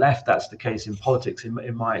the left, that's the case in politics.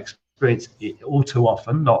 In my experience, all too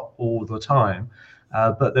often, not all the time.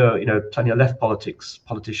 But there are, plenty of left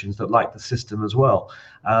politicians that like the system as well.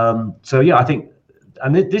 So yeah, I think,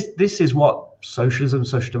 and this is what socialism,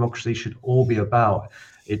 social democracy should all be about.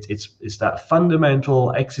 It's that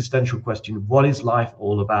fundamental existential question: what is life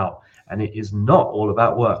all about? And it is not all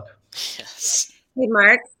about work. Yes. Hey,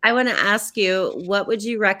 Mark, I want to ask you, what would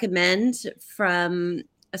you recommend from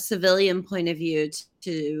a civilian point of view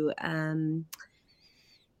to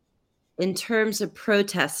in terms of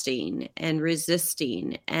protesting and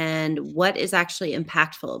resisting, and what is actually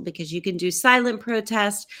impactful? Because you can do silent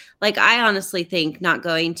protest. Like, I honestly think not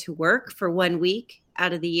going to work for 1 week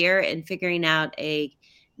out of the year and figuring out a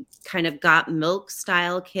kind of got milk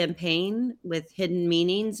style campaign with hidden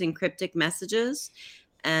meanings and cryptic messages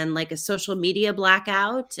and like a social media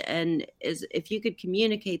blackout. And if you could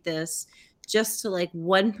communicate this just to like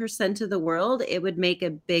 1% of the world, it would make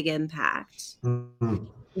a big impact. Mm-hmm.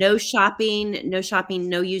 No shopping,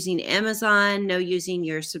 no using Amazon, no using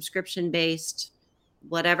your subscription-based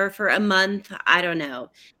whatever for a month. I don't know.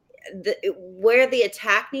 Where the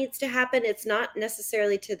attack needs to happen, it's not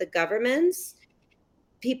necessarily to the governments.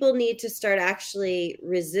 People need to start actually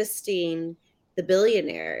resisting the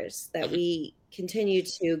billionaires that we continue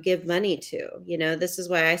to give money to. This is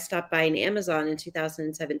why I stopped buying Amazon in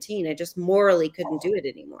 2017. I just morally couldn't do it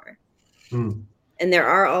anymore. Mm. And there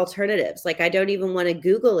are alternatives. Like, I don't even want to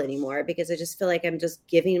Google anymore because I just feel like I'm just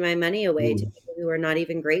giving my money away to people who are not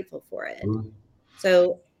even grateful for it.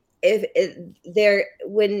 So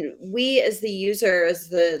when we as the user, as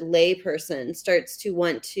the lay person, starts to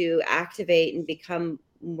want to activate and become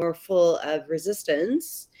more full of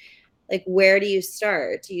resistance, like, where do you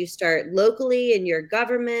start? Do you start locally in your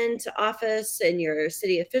government office and your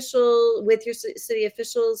city official with your city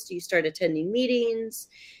officials? Do you start attending meetings?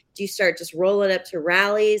 Do you start just rolling up to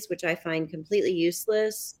rallies, which I find completely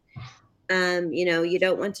useless? You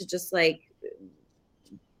don't want to just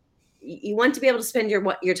you want to be able to spend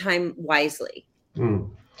your time wisely.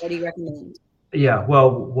 What do you recommend? Yeah,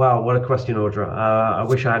 well, wow, what a question, Audra. I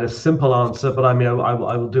wish I had a simple answer, but I mean, I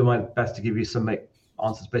will do my best to give you some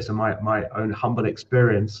answers based on my own humble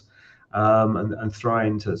experience, and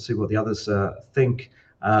trying to see what the others think.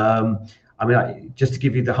 I mean, just to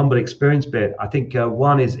give you the humble experience bit, I think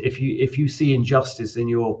one is if you see injustice in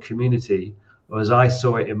your community, or as I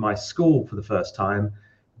saw it in my school for the first time,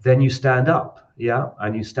 then you stand up,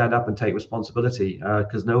 and you stand up and take responsibility.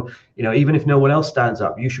 Because even if no one else stands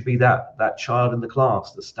up, you should be that child in the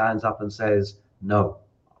class that stands up and says, no,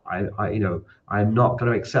 I'm not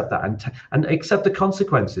going to accept that, and accept the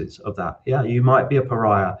consequences of that. Yeah, you might be a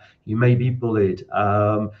pariah, you may be bullied,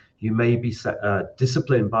 you may be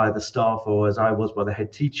disciplined by the staff, or as I was, by the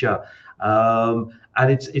head teacher. And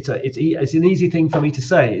it's an easy thing for me to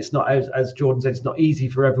say. It's not, as Jordan said, it's not easy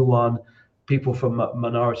for everyone. People from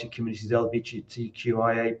minority communities,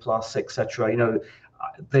 LGBTQIA plus, etc.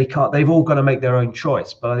 They can't. They've all got to make their own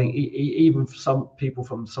choice. But I think even some people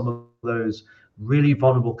from some of those really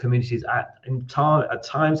vulnerable communities at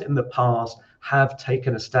times in the past have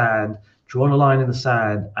taken a stand, drawn a line in the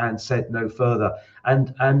sand, and said no further,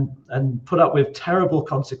 and put up with terrible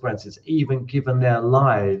consequences, even given their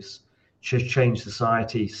lives to change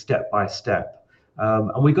society step by step.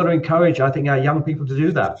 And we've got to encourage, I think, our young people to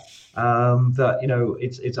do that.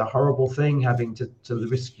 It's a horrible thing having to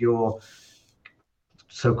risk your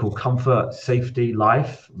so-called comfort, safety,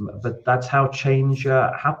 life, but that's how change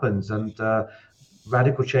happens. And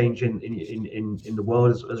radical change in the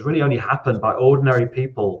world has really only happened by ordinary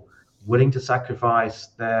people willing to sacrifice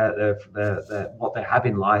their what they have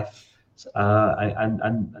in life,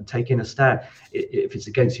 and taking a stand. If it's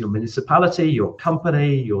against your municipality, your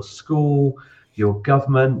company, your school, your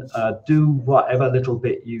government, do whatever little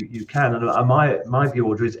bit you can. And my view,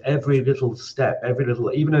 Audrey, is every little step, every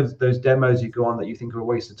little, even those demos you go on that you think are a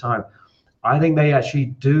waste of time, I think they actually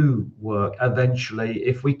do work eventually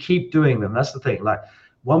if we keep doing them. That's the thing. Like,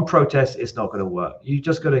 one protest is not going to work. You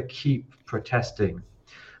just got to keep protesting.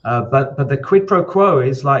 But the quid pro quo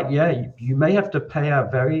is like, yeah, you may have to pay a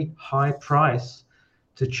very high price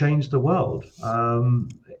to change the world.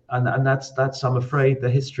 And that's I'm afraid the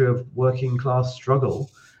history of working class struggle,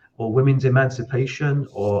 or women's emancipation,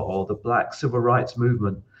 or the Black civil rights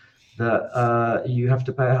movement, that you have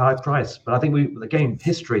to pay a high price. But I think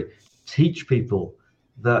history teach people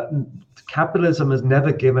that capitalism has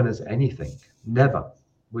never given us anything. Never.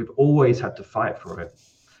 We've always had to fight for it.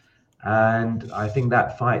 And I think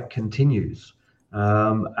that fight continues.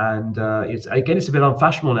 It's a bit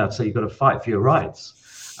unfashionable now to say you've got to fight for your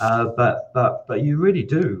rights, but you really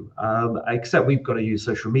do. Except we've got to use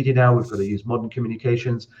social media now. We've got to use modern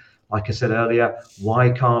communications. Like I said earlier, why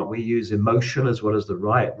can't we use emotion as well as the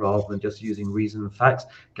right rather than just using reason and facts?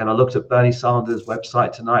 Again, I looked at Bernie Sanders'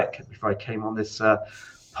 website tonight before I came on this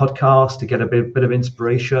podcast to get a bit of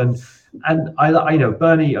inspiration. And I know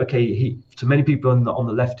Bernie. Okay, to many people on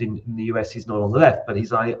the left in the US, he's not on the left, but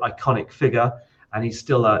he's an iconic figure, and he's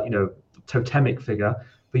still a totemic figure.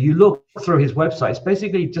 But you look through his website; it's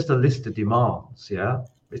basically just a list of demands. Yeah,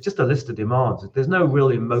 it's just a list of demands. There's no real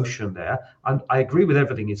emotion there. And I agree with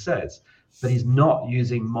everything he says, but he's not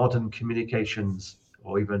using modern communications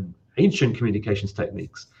or even ancient communications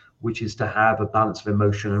techniques, which is to have a balance of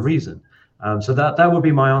emotion and reason. So that would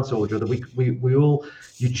be my answer, Audra. That we all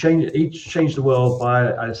change the world by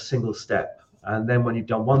a single step, and then when you've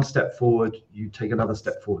done one step forward, you take another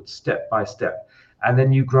step forward, step by step, and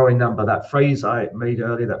then you grow in number. That phrase I made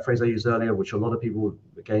earlier, that phrase I used earlier, which a lot of people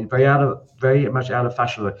again very much out of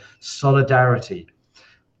fashion, solidarity.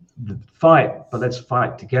 Fight, but let's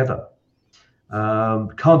fight together.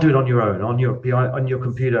 Can't do it on your own, on your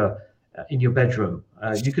computer, in your bedroom.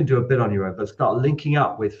 You can do a bit on your own, but start linking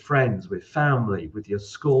up with friends, with family, with your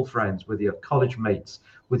school friends, with your college mates,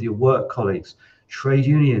 with your work colleagues. Trade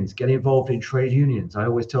unions, get involved in trade unions. I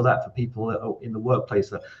always tell that for people that are in the workplace,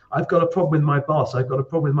 that I've got a problem with my boss, I've got a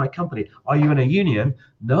problem with my company. Are you in a union?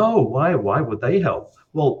 No. Why would they help?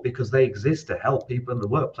 Well, because they exist to help people in the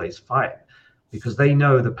workplace fight, because they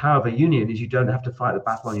know the power of a union is you don't have to fight the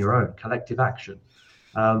battle on your own. Collective action.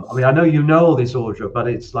 I know you know all this, Audra, but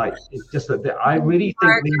it's just that I really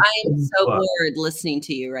Mark, think I am so bored listening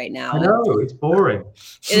to you right now. I know, it's boring.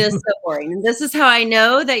 It is so boring. And this is how I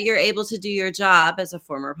know that you're able to do your job as a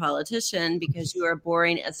former politician, because you are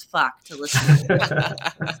boring as fuck to listen to.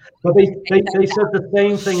 But they said the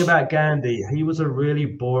same thing about Gandhi. He was a really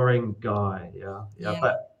boring guy. Yeah.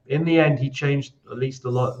 But in the end, he changed at least a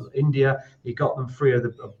lot. India, he got them free of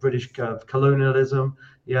the British colonialism.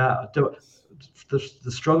 Yeah.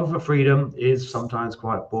 The struggle for freedom is sometimes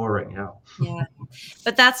quite boring. Yeah.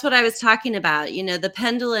 But that's what I was talking about. The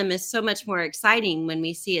pendulum is so much more exciting when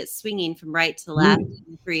we see it swinging from right to left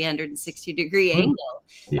in a 360-degree angle.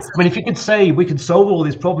 Yeah. So if you could say we could solve all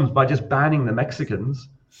these problems by just banning the Mexicans,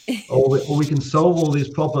 or we can solve all these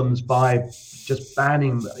problems by just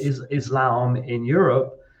banning Islam in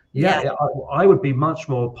Europe, I would be much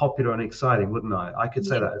more popular and exciting, wouldn't I? I could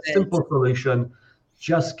say that. A simple solution.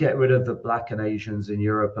 Just get rid of the black and Asians in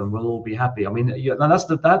Europe, and we'll all be happy. I mean, that's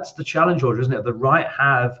the challenge, Audra, isn't it? The right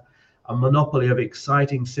have a monopoly of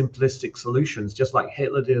exciting, simplistic solutions, just like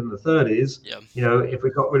Hitler did in the 30s. Yeah. If we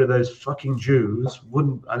got rid of those fucking Jews,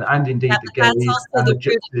 and indeed the gays. That's also the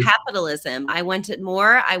root of capitalism. I want it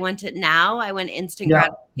more. I want it now. I want instant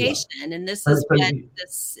gratification, and this is what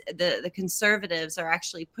the conservatives are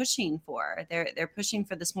actually pushing for. They're pushing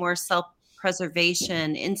for this more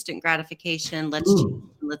self-preservation, instant gratification.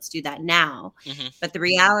 Let's do that now. Mm-hmm. But the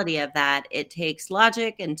reality of that, it takes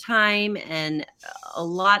logic and time and a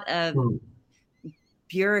lot of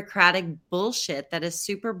bureaucratic bullshit that is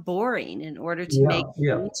super boring in order to make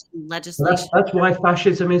legislation. That's why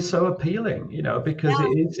fascism is so appealing, because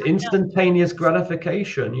it's instantaneous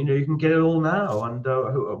gratification. You can get it all now, and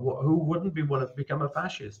who wouldn't want to become a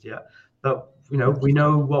fascist? Yeah, but we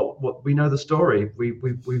know what we know the story.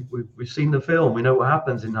 We've seen the film. We know what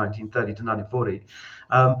happens in 1930 to 1940.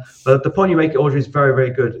 But the point you make, Audrey, is very,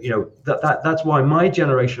 very good. That's why my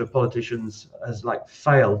generation of politicians has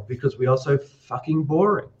failed, because we are so fucking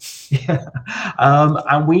boring.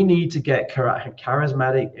 And we need to get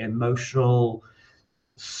charismatic, emotional,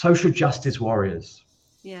 social justice warriors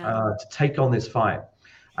to take on this fight.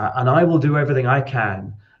 And I will do everything I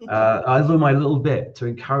can. I'll do my little bit to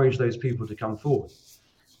encourage those people to come forward.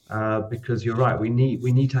 Because you're right, we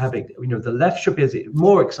need to have it. The left should be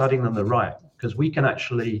more exciting than the right, because we can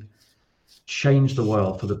actually change the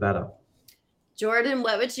world for the better. Jordan,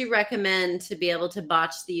 what would you recommend to be able to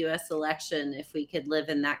botch the U.S. election if we could live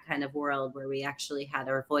in that kind of world where we actually had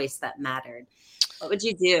our voice that mattered? What would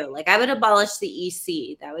you do? I would abolish the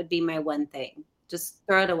EC. That would be my one thing. Just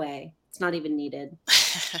throw it away. It's not even needed.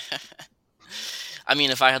 I mean,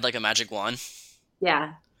 if I had a magic wand,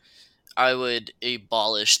 I would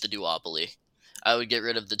abolish the duopoly. I would get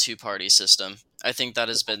rid of the two-party system. I think that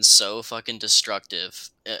has been so fucking destructive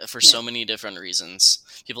for so many different reasons.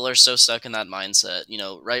 People are so stuck in that mindset,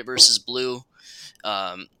 right versus blue.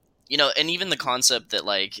 And even the concept that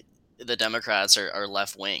the Democrats are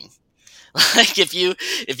left wing. Like if you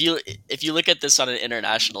look at this on an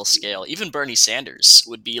international scale, even Bernie Sanders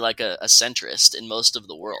would be like a centrist in most of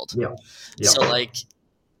the world. Yeah. So like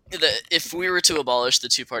if we were to abolish the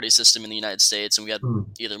two-party system in the United States and we had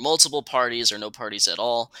either multiple parties or no parties at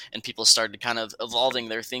all, and people started kind of evolving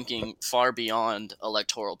their thinking far beyond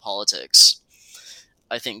electoral politics,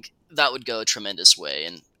 I think that would go a tremendous way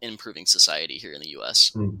in improving society here in the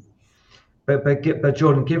U.S. But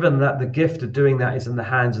Jordan, given that the gift of doing that is in the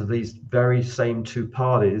hands of these very same two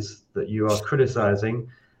parties that you are criticizing,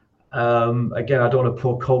 again, I don't want to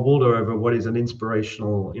pour cold water over what is an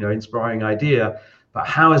inspiring idea. But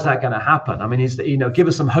how is that going to happen? I mean, give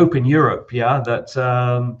us some hope in Europe, yeah. That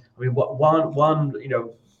one,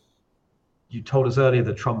 you told us earlier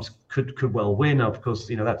that Trump could well win. Of course,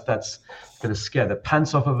 that's going to scare the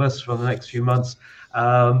pants off of us for the next few months.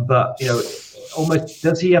 But almost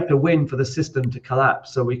does he have to win for the system to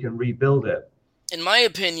collapse so we can rebuild it? In my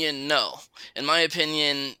opinion, no. In my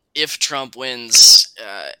opinion, if Trump wins,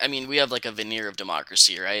 I mean, we have like a veneer of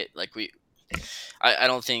democracy, right? Like I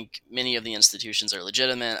don't think many of the institutions are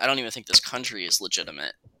legitimate. I don't even think this country is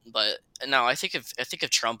legitimate. But no, I think if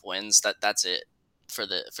Trump wins, that's it for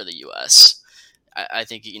the U.S. I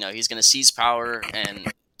think he's going to seize power,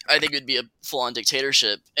 and I think it would be a full-on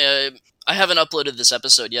dictatorship. I haven't uploaded this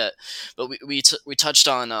episode yet, but we touched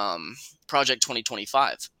on Project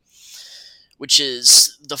 2025, which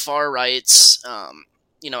is the far right's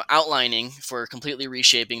outlining for completely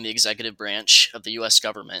reshaping the executive branch of the U.S.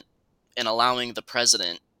 government and allowing the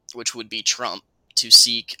president, which would be Trump, to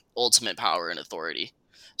seek ultimate power and authority.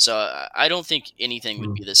 So I don't think anything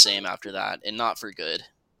would be the same after that, and not for good.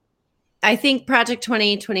 I think Project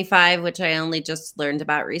 2025, which I only just learned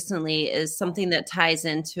about recently, is something that ties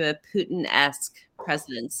into a Putin-esque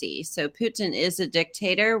presidency. So Putin is a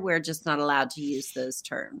dictator. We're just not allowed to use those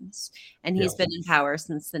terms. And he's been in power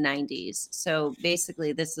since the 90s. So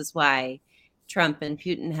basically, this is why Trump and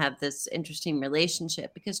Putin have this interesting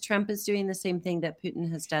relationship, because Trump is doing the same thing that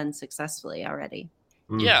Putin has done successfully already.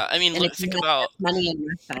 Yeah, I mean, think about money in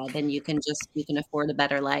Russia, then you can afford a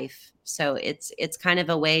better life. So it's kind of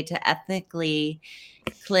a way to ethnically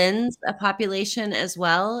cleanse a population as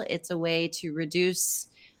well. It's a way to reduce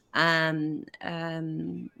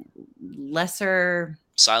lesser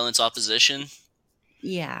silence opposition.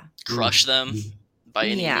 Yeah, crush them by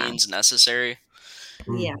any means necessary.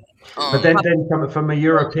 Yeah. But then from a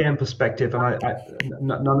European perspective, and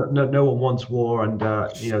no one wants war, and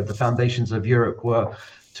the foundations of Europe were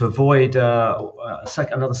to avoid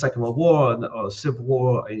another Second World War or a civil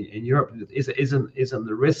war in Europe. Isn't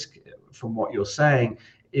the risk, from what you're saying,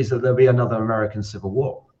 is that there'll be another American Civil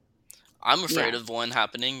War? I'm afraid of one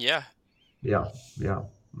happening. Yeah.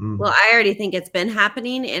 Well, I already think it's been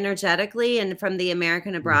happening energetically, and from the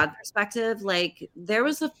American abroad perspective, like there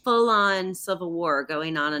was a full-on civil war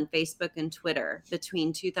going on Facebook and Twitter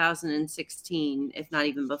between 2016, if not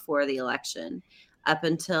even before the election, up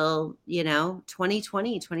until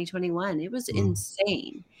 2020, 2021. It was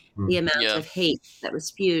insane, the amount of hate that was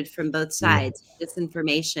spewed from both sides,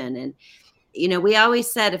 disinformation. And we always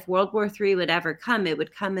said if World War III would ever come, it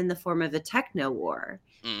would come in the form of a techno war.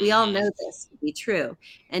 We all know this to be true.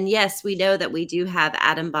 And yes, we know that we do have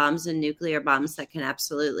atom bombs and nuclear bombs that can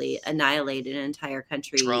absolutely annihilate an entire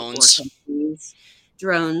country. Drones.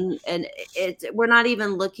 And we're not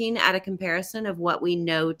even looking at a comparison of what we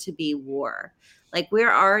know to be war. Like,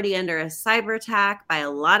 we're already under a cyber attack by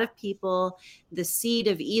a lot of people. The seed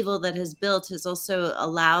of evil that has built has also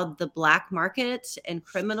allowed the black market and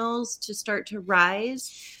criminals to start to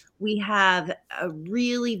rise. We have a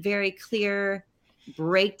really very clear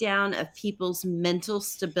breakdown of people's mental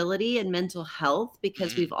stability and mental health,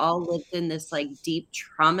 because we've all lived in this like deep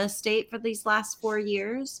trauma state for these last 4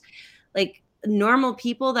 years. Like, normal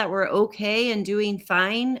people that were okay and doing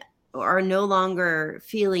fine are no longer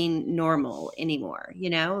feeling normal anymore.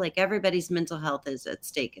 Like, everybody's mental health is at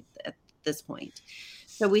stake at this point.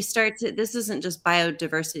 So this isn't just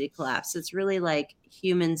biodiversity collapse. It's really like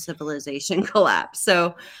human civilization collapse.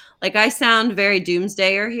 So like, I sound very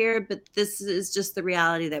doomsdayer here, but this is just the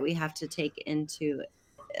reality that we have to take into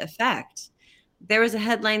effect. There was a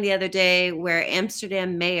headline the other day where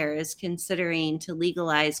Amsterdam mayor is considering to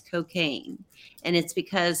legalize cocaine. And it's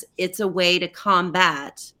because it's a way to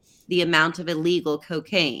combat the amount of illegal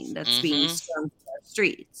cocaine that's being strung to our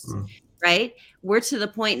streets. Right? We're to the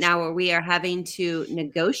point now where we are having to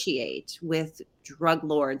negotiate with drug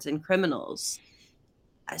lords and criminals.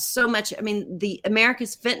 So much. I mean,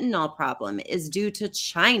 America's fentanyl problem is due to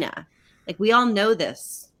China. Like, we all know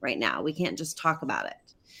this right now. We can't just talk about it.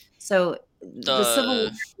 So the civil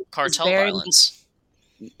war cartel violence.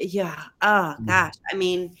 Yeah. Oh Mm. gosh. I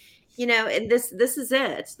mean, and this is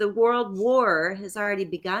it. The world war has already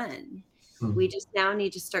begun. We Mm. just now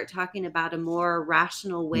need to start talking about a more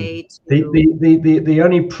rational Mm. way The, to. the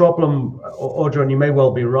only problem, Audra, and you may well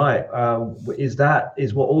be right, is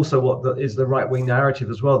the right wing narrative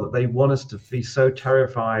as well, that they want us to be so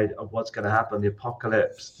terrified of what's going to happen, the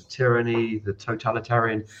apocalypse, the tyranny, the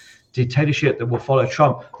totalitarian dictatorship that will follow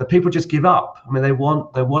Trump, that people just give up. I mean, they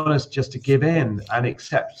want us just to give in and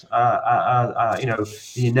accept, the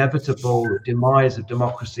inevitable demise of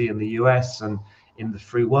democracy in the U.S. and in the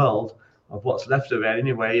free world, of what's left of it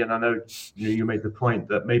anyway. And I know you made the point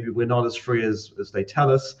that maybe we're not as free as they tell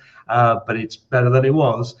us, but it's better than it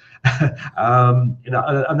was. And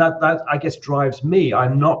that I guess drives me.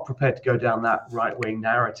 I'm not prepared to go down that right wing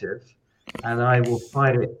narrative, and I will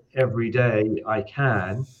fight it every day I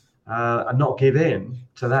can, and not give in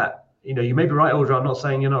to that. You may be right, Audra. I'm not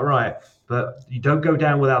saying you're not right, but you don't go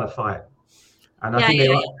down without a fight. And I Yeah, think yeah,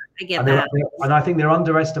 they are, yeah, I get and that. and I think they're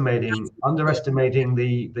underestimating the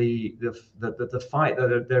fight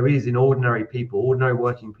that there is in ordinary people, ordinary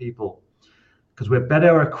working people, because we're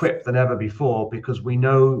better equipped than ever before, because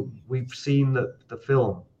we've seen the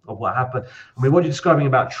film of what happened. I mean, what you're describing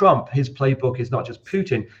about Trump, his playbook is not just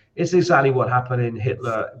Putin. It's exactly what happened in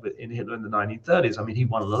Hitler in the 1930s. I mean, he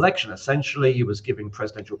won an election. Essentially, he was giving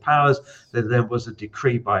presidential powers. There was a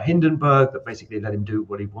decree by Hindenburg that basically let him do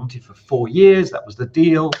what he wanted for 4 years. That was the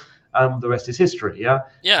deal. The rest is history. Yeah.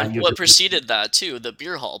 Yeah, And what preceded that too, the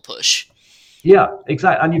beer hall push. yeah,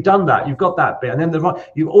 exactly. And you've done that. You've got that bit. And then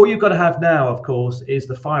all you've got to have now, of course, is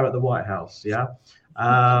the fire at the White House. Yeah.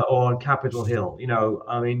 Or on Capitol Hill.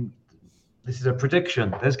 I mean, this is a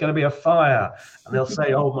prediction. There's going to be a fire. And they'll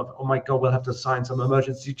say, oh my God, we'll have to sign some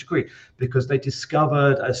emergency decree because they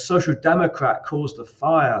discovered a social democrat caused the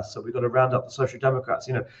fire. So we've got to round up the social democrats,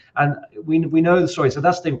 and we know the story. So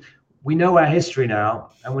that's the thing. We know our history now,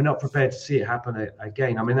 and we're not prepared to see it happen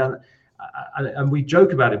again. I mean, and we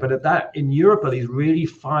joke about it, but that in Europe at least really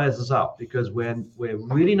fires us up, because we're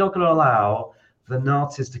really not going to allow the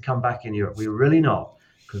Nazis to come back in Europe. We're really not,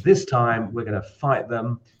 because this time we're going to fight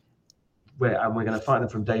them. We're going to fight them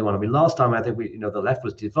from day one. I mean, last time I think the left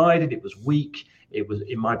was divided. It was weak. It was,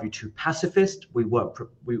 in my view, too pacifist.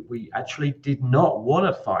 We actually did not want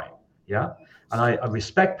to fight. Yeah, and I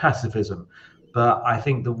respect pacifism, but I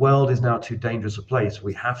think the world is now too dangerous a place.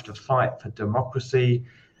 We have to fight for democracy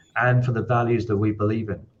and for the values that we believe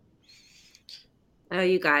in. Oh,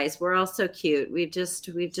 you guys, we're all so cute. We've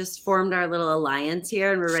just formed our little alliance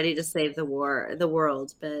here, and we're ready to save the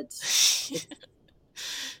world. But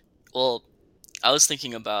well, I was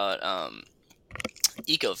thinking about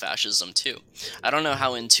eco-fascism too. I don't know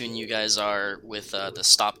how in tune you guys are with the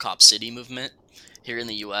Stop Cop City movement here in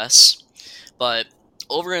the U.S., but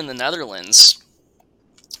over in the Netherlands,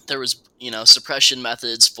 there was suppression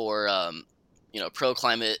methods for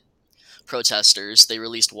pro-climate protesters. They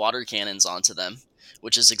released water cannons onto them,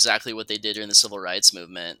 which is exactly what they did during the civil rights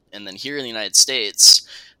movement. And then here in the United States,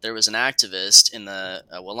 there was an activist in the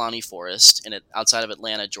Wilani Forest outside of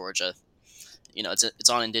Atlanta, Georgia. It's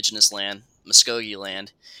on indigenous land, Muskogee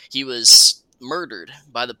land. He was murdered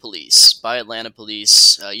by the police, by Atlanta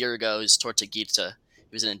police a year ago. He was Tortuguita.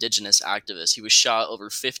 He was an indigenous activist. He was shot over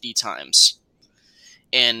 50 times.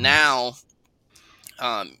 And now,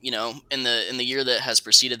 in the year that has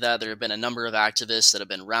preceded that, there have been a number of activists that have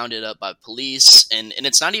been rounded up by police, and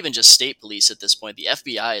it's not even just state police at this point. The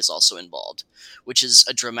FBI is also involved, which is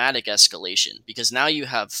a dramatic escalation, because now you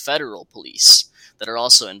have federal police that are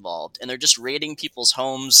also involved, and they're just raiding people's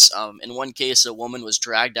homes. In one case, a woman was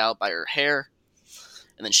dragged out by her hair,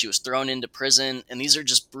 and then she was thrown into prison. And these are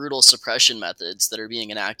just brutal suppression methods that are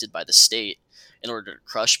being enacted by the state in order to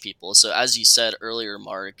crush people. So as you said earlier,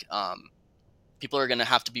 Mark, people are going to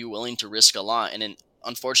have to be willing to risk a lot, and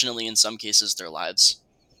unfortunately, in some cases, their lives.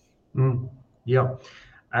 Yeah,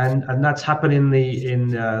 and that's happened in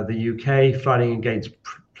the UK, fighting against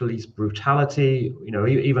police brutality.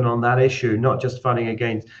 Even on that issue, not just fighting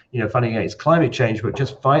against climate change, but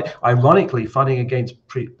just ironically fighting against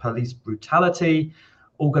police brutality,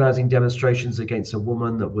 organizing demonstrations against a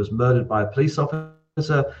woman that was murdered by a police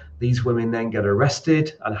officer. These women then get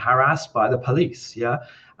arrested and harassed by the police. Yeah.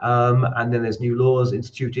 And then there's new laws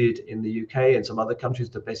instituted in the UK and some other countries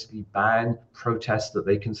to basically ban protests that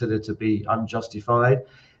they consider to be unjustified.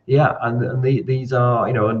 Yeah, and these are,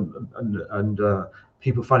 and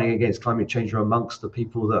people fighting against climate change are amongst the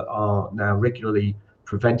people that are now regularly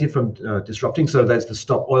prevented from disrupting. So there's the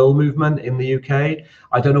Stop Oil movement in the UK.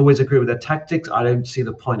 I don't always agree with their tactics. I don't see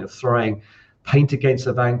the point of throwing paint against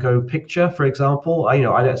a Van Gogh picture, for example. I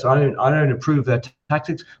don't approve their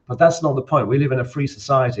tactics, but that's not the point. We live in a free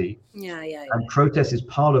society, Yeah. and protest is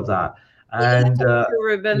part of that. You have And to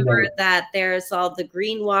remember that there's all the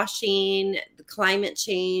greenwashing, the climate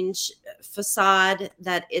change facade,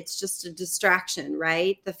 that it's just a distraction,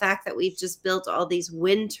 right? The fact that we've just built all these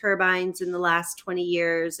wind turbines in the last 20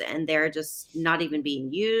 years and they're just not even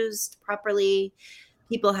being used properly.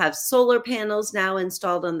 People have solar panels now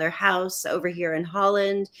installed on their house over here in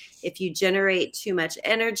Holland. If you generate too much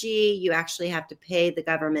energy, you actually have to pay the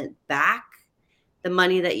government back the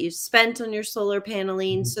money that you spent on your solar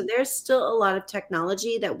paneling. So there's still a lot of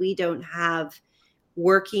technology that we don't have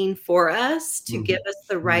working for us to give us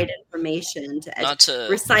the right information.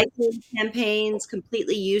 Recycling campaigns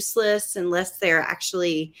completely useless unless they're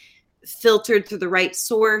actually filtered through the right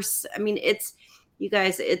source. I mean, you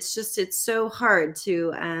guys, it's so hard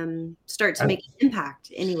to start to make an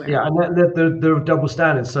impact anywhere. Yeah, and there are double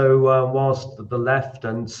standards. So whilst the left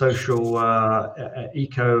and social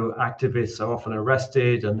eco activists are often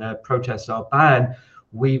arrested and their protests are banned,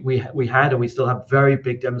 we had and we still have very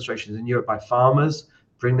big demonstrations in Europe by farmers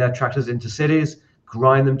bring their tractors into cities,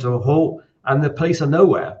 grind them to a halt, and the police are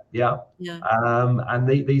nowhere. And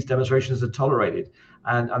these demonstrations are tolerated.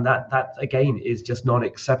 And that again is just not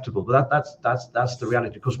acceptable. But that's the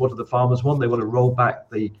reality. Because what do the farmers want? They want to roll back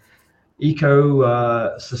the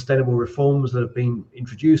sustainable reforms that have been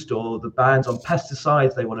introduced, or the bans on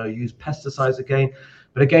pesticides. They want to use pesticides again.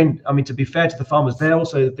 But again, I mean, to be fair to the farmers, they're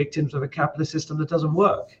also the victims of a capitalist system that doesn't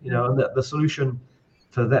work. And the solution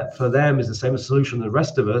for them is the same as the solution to the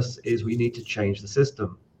rest of us is we need to change the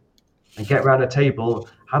system and get around a table,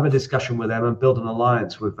 have a discussion with them, and build an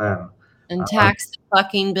alliance with them. And tax the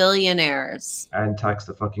fucking billionaires.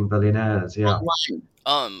 Yeah.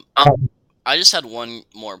 I just had one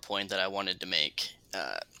more point that I wanted to make.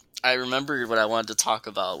 I remembered what I wanted to talk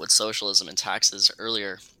about with socialism and taxes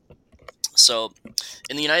earlier. So,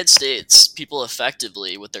 in the United States, people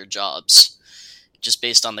effectively, with their jobs, just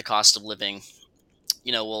based on the cost of living,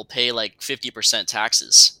 will pay like 50%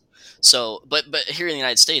 taxes. So, but here in the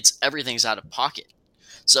United States, everything's out of pocket.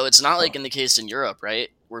 So it's not like in the case in Europe, right,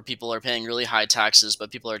 where people are paying really high taxes, but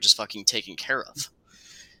people are just fucking taken care of.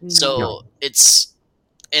 So it's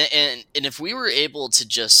and if we were able to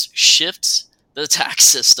just shift the tax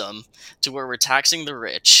system to where we're taxing the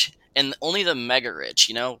rich and only the mega rich,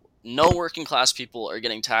 no working class people are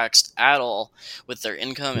getting taxed at all with their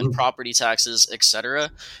income and property taxes,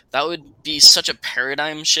 etc., that would be such a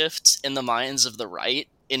paradigm shift in the minds of the right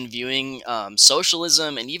in viewing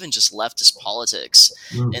socialism and even just leftist politics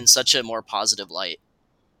in such a more positive light.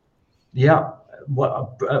 Yeah.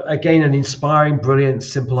 Well, again, an inspiring, brilliant,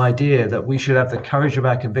 simple idea that we should have the courage of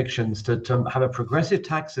our convictions to have a progressive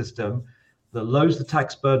tax system that lowers the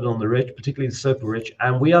tax burden on the rich, particularly the super rich,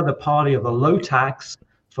 and we are the party of the low tax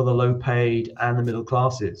for the low paid and the middle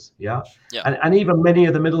classes. And even many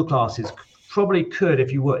of the middle classes probably could,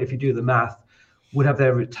 if you do the math, would have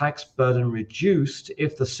their tax burden reduced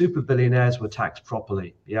if the super billionaires were taxed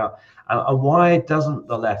properly. And why doesn't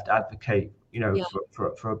the left advocate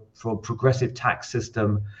for a progressive tax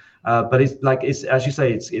system? But it's as you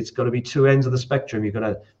say, it's got to be two ends of the spectrum. You've got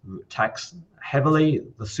to tax heavily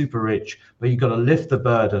the super rich, but you've got to lift the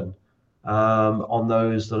burden on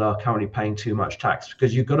those that are currently paying too much tax,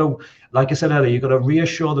 because you've got to, like I said earlier, you've got to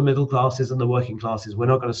reassure the middle classes and the working classes we're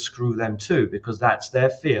not going to screw them too, because that's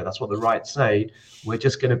their fear. That's what the right say. We're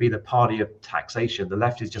just going to be the party of taxation. The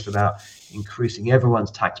left is just about increasing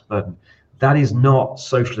everyone's tax burden. That is not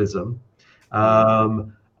socialism.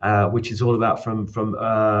 Which is all about from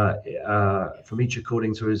each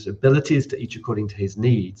according to his abilities to each according to his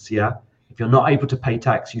needs. If you're not able to pay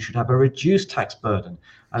tax, you should have a reduced tax burden.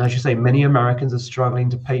 And as you say, many Americans are struggling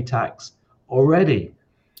to pay tax already.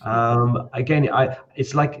 Again,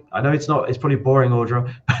 it's like, I know it's probably boring,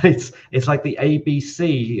 Audra, but it's like the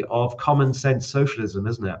ABC of common sense socialism,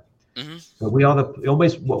 isn't it? So we are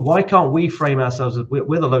why can't we frame ourselves as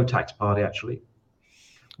we're the low tax party? Actually,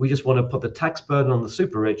 we just want to put the tax burden on the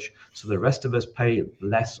super rich so the rest of us pay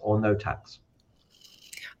less or no tax.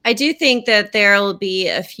 I do think that there will be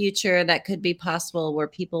a future that could be possible where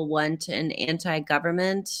people want an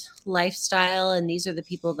anti-government lifestyle. And these are the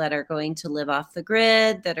people that are going to live off the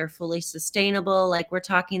grid, that are fully sustainable. Like we're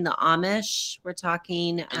talking the Amish, we're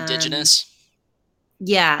talking indigenous.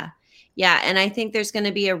 Yeah. And I think there's going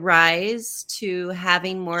to be a rise to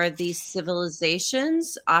having more of these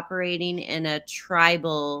civilizations operating in a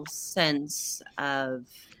tribal sense of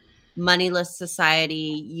moneyless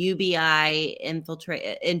society, UBI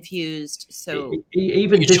infused. So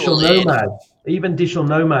even Mutual aid. even digital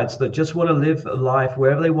nomads that just want to live a life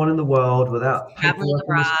wherever they want in the world without traveling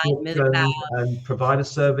paperwork and abroad, moving about. restrictions, and provide a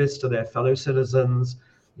service to their fellow citizens.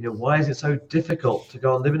 Why is it so difficult to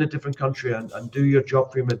go and live in a different country and do your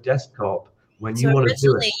job from a desktop when So you want to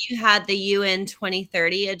do it? originally you had the UN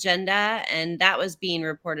 2030 agenda, and that was being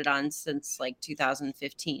reported on since like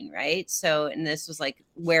 2015, right? So, and this was like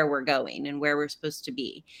where we're going and where we're supposed to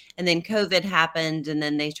be. And then COVID happened, and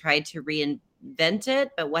then they tried to reinvent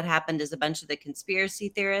it. But what happened is a bunch of the conspiracy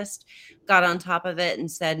theorists got on top of it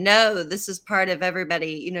and said, no, this is part of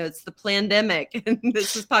everybody. It's the pandemic and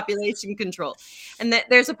this is population control. And that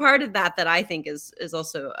there's a part of that I think is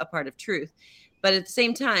also a part of truth. But at the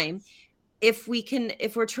same time, if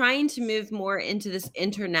we're trying to move more into this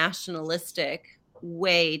internationalistic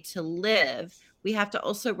way to live, we have to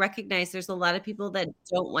also recognize there's a lot of people that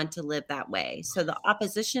don't want to live that way. So the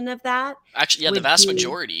opposition of that, actually, the vast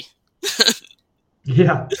majority.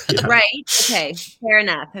 Yeah. Right. Okay. Fair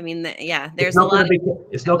enough. I mean, there's a lot.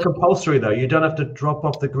 It's not compulsory though. You don't have to drop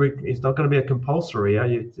off the Greek. It's not going to be a compulsory. Yeah.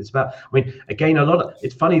 It's about. Again,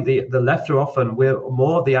 it's funny. The left are often, we're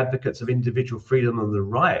more the advocates of individual freedom than the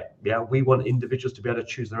right. Yeah. We want individuals to be able to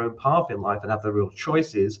choose their own path in life and have the real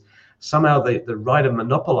choices. Somehow the right have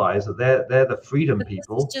monopolized that they're the freedom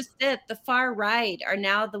people. This is just it. The far right are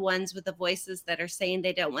now the ones with the voices that are saying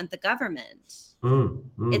they don't want the government.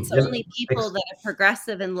 It's only people that are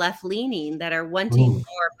progressive and left-leaning that are wanting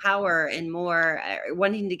more power and more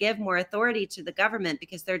wanting to give more authority to the government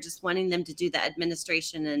because they're just wanting them to do the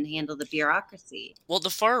administration and handle the bureaucracy. Well, the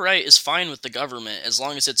far right is fine with the government as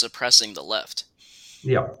long as it's oppressing the left.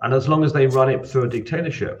 Yeah, and as long as they run it through a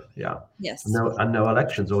dictatorship, yeah. Yes. And no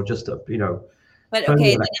elections, or just But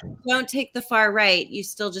okay, then if you don't take the far right, you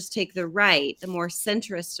still just take the right, the more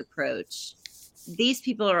centrist approach. These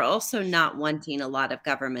people are also not wanting a lot of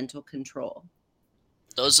governmental control.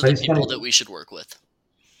 Those are the people that we should work with.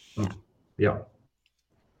 Yeah.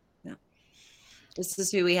 This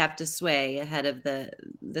is who we have to sway ahead of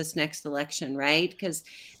this next election, right? Because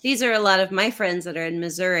these are a lot of my friends that are in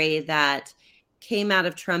Missouri that came out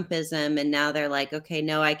of Trumpism, and now they're like, okay,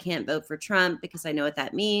 no, I can't vote for Trump because I know what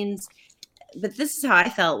that means. But this is how I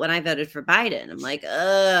felt when I voted for Biden. I'm like,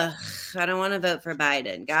 ugh, I don't want to vote for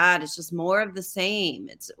Biden. God, it's just more of the same.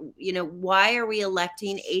 It's, why are we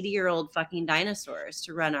electing 80-year-old fucking dinosaurs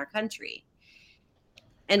to run our country?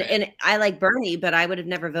 And I like Bernie, but I would have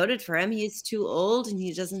never voted for him. He's too old and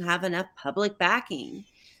he doesn't have enough public backing.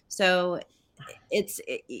 So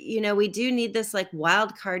we do need this like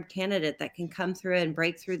wild card candidate that can come through and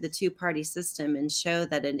break through the two-party system and show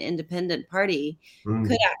that an independent party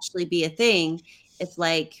could actually be a thing if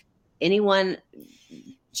like anyone,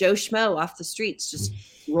 Joe Schmo off the streets, just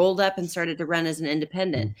rolled up and started to run as an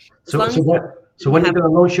independent. So when are you going to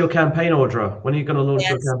launch your campaign, Audra? When are you going to launch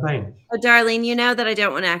your campaign? Oh, darling, you know that I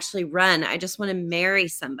don't want to actually run. I just want to marry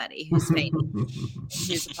somebody who's famous,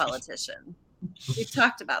 who's a politician. We've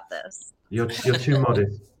talked about this. You're too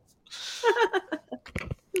modest.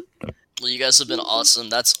 Well, you guys have been awesome.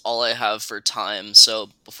 That's all I have for time. So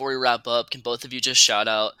before we wrap up, can both of you just shout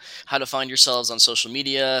out how to find yourselves on social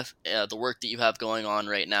media, the work that you have going on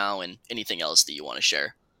right now, and anything else that you want to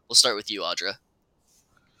share? We'll start with you, Audra.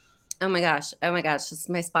 Oh my gosh. This is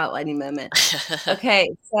my spotlighting moment. Okay.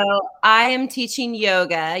 So I am teaching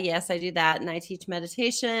yoga. Yes, I do that. And I teach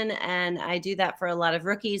meditation, and I do that for a lot of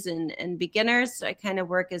rookies and beginners. I kind of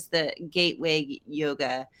work as the gateway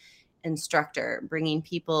yoga instructor, bringing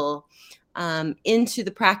people into the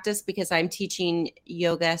practice because I'm teaching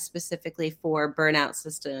yoga specifically for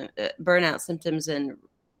burnout symptoms and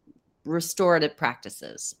restorative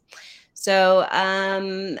practices. So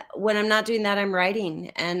when I'm not doing that, I'm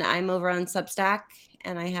writing, and I'm over on Substack,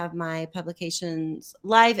 and I have my publications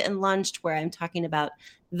live and launched where I'm talking about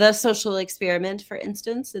the social experiment, for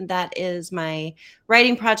instance. And that is my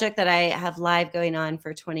writing project that I have live going on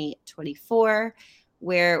for 2024,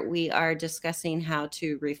 where we are discussing how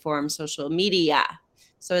to reform social media.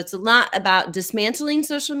 So it's not about dismantling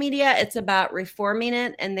social media. It's about reforming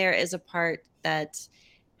it. And there is a part that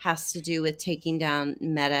has to do with taking down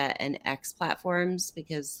Meta and X platforms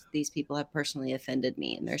because these people have personally offended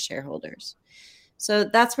me and their shareholders. So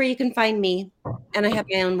that's where you can find me. And I have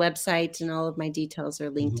my own website, and all of my details are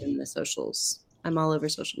linked in the socials. I'm all over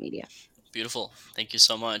social media. Beautiful. Thank you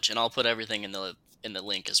so much. And I'll put everything in the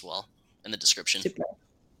link as well in the description. Super.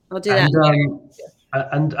 I'll do that.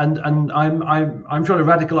 And I'm trying to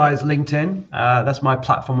radicalize LinkedIn. That's my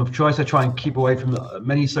platform of choice. I try and keep away from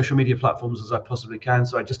many social media platforms as I possibly can.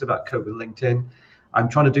 So I just about cope with LinkedIn. I'm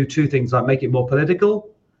trying to do two things. I make it more political,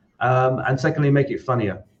 And secondly, make it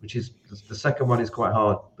funnier, which is the second one is quite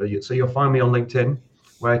hard. So you'll find me on LinkedIn,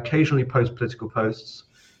 where I occasionally post political posts.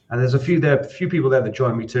 And there's a few people there that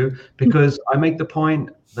join me too, because I make the point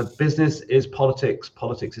that business is politics,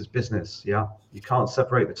 politics is business. Yeah, you can't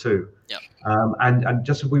separate the two. Yeah. And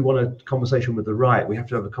just if we want a conversation with the right, we have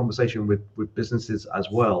to have a conversation with businesses as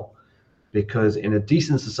well, because in a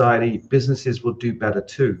decent society, businesses will do better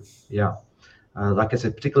too. Yeah. Like I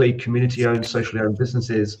said, particularly community-owned, socially owned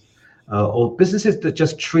businesses, or businesses that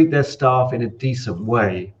just treat their staff in a decent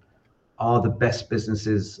way, are the best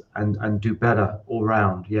businesses and do better all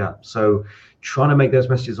round. Yeah. So trying to make those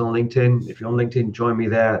messages on LinkedIn. If you're on LinkedIn, join me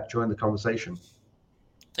there. Join the conversation.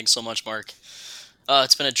 Thanks so much, Mark.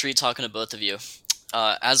 It's been a treat talking to both of you.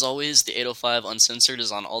 As always, the 805 Uncensored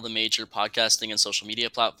is on all the major podcasting and social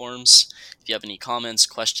media platforms. If you have any comments,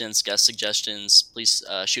 questions, guest suggestions, please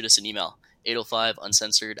shoot us an email,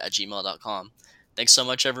 805uncensored@gmail.com. Thanks so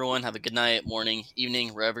much, everyone. Have a good night, morning,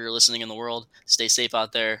 evening, wherever you're listening in the world. Stay safe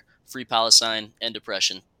out there. Free Palestine and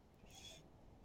depression.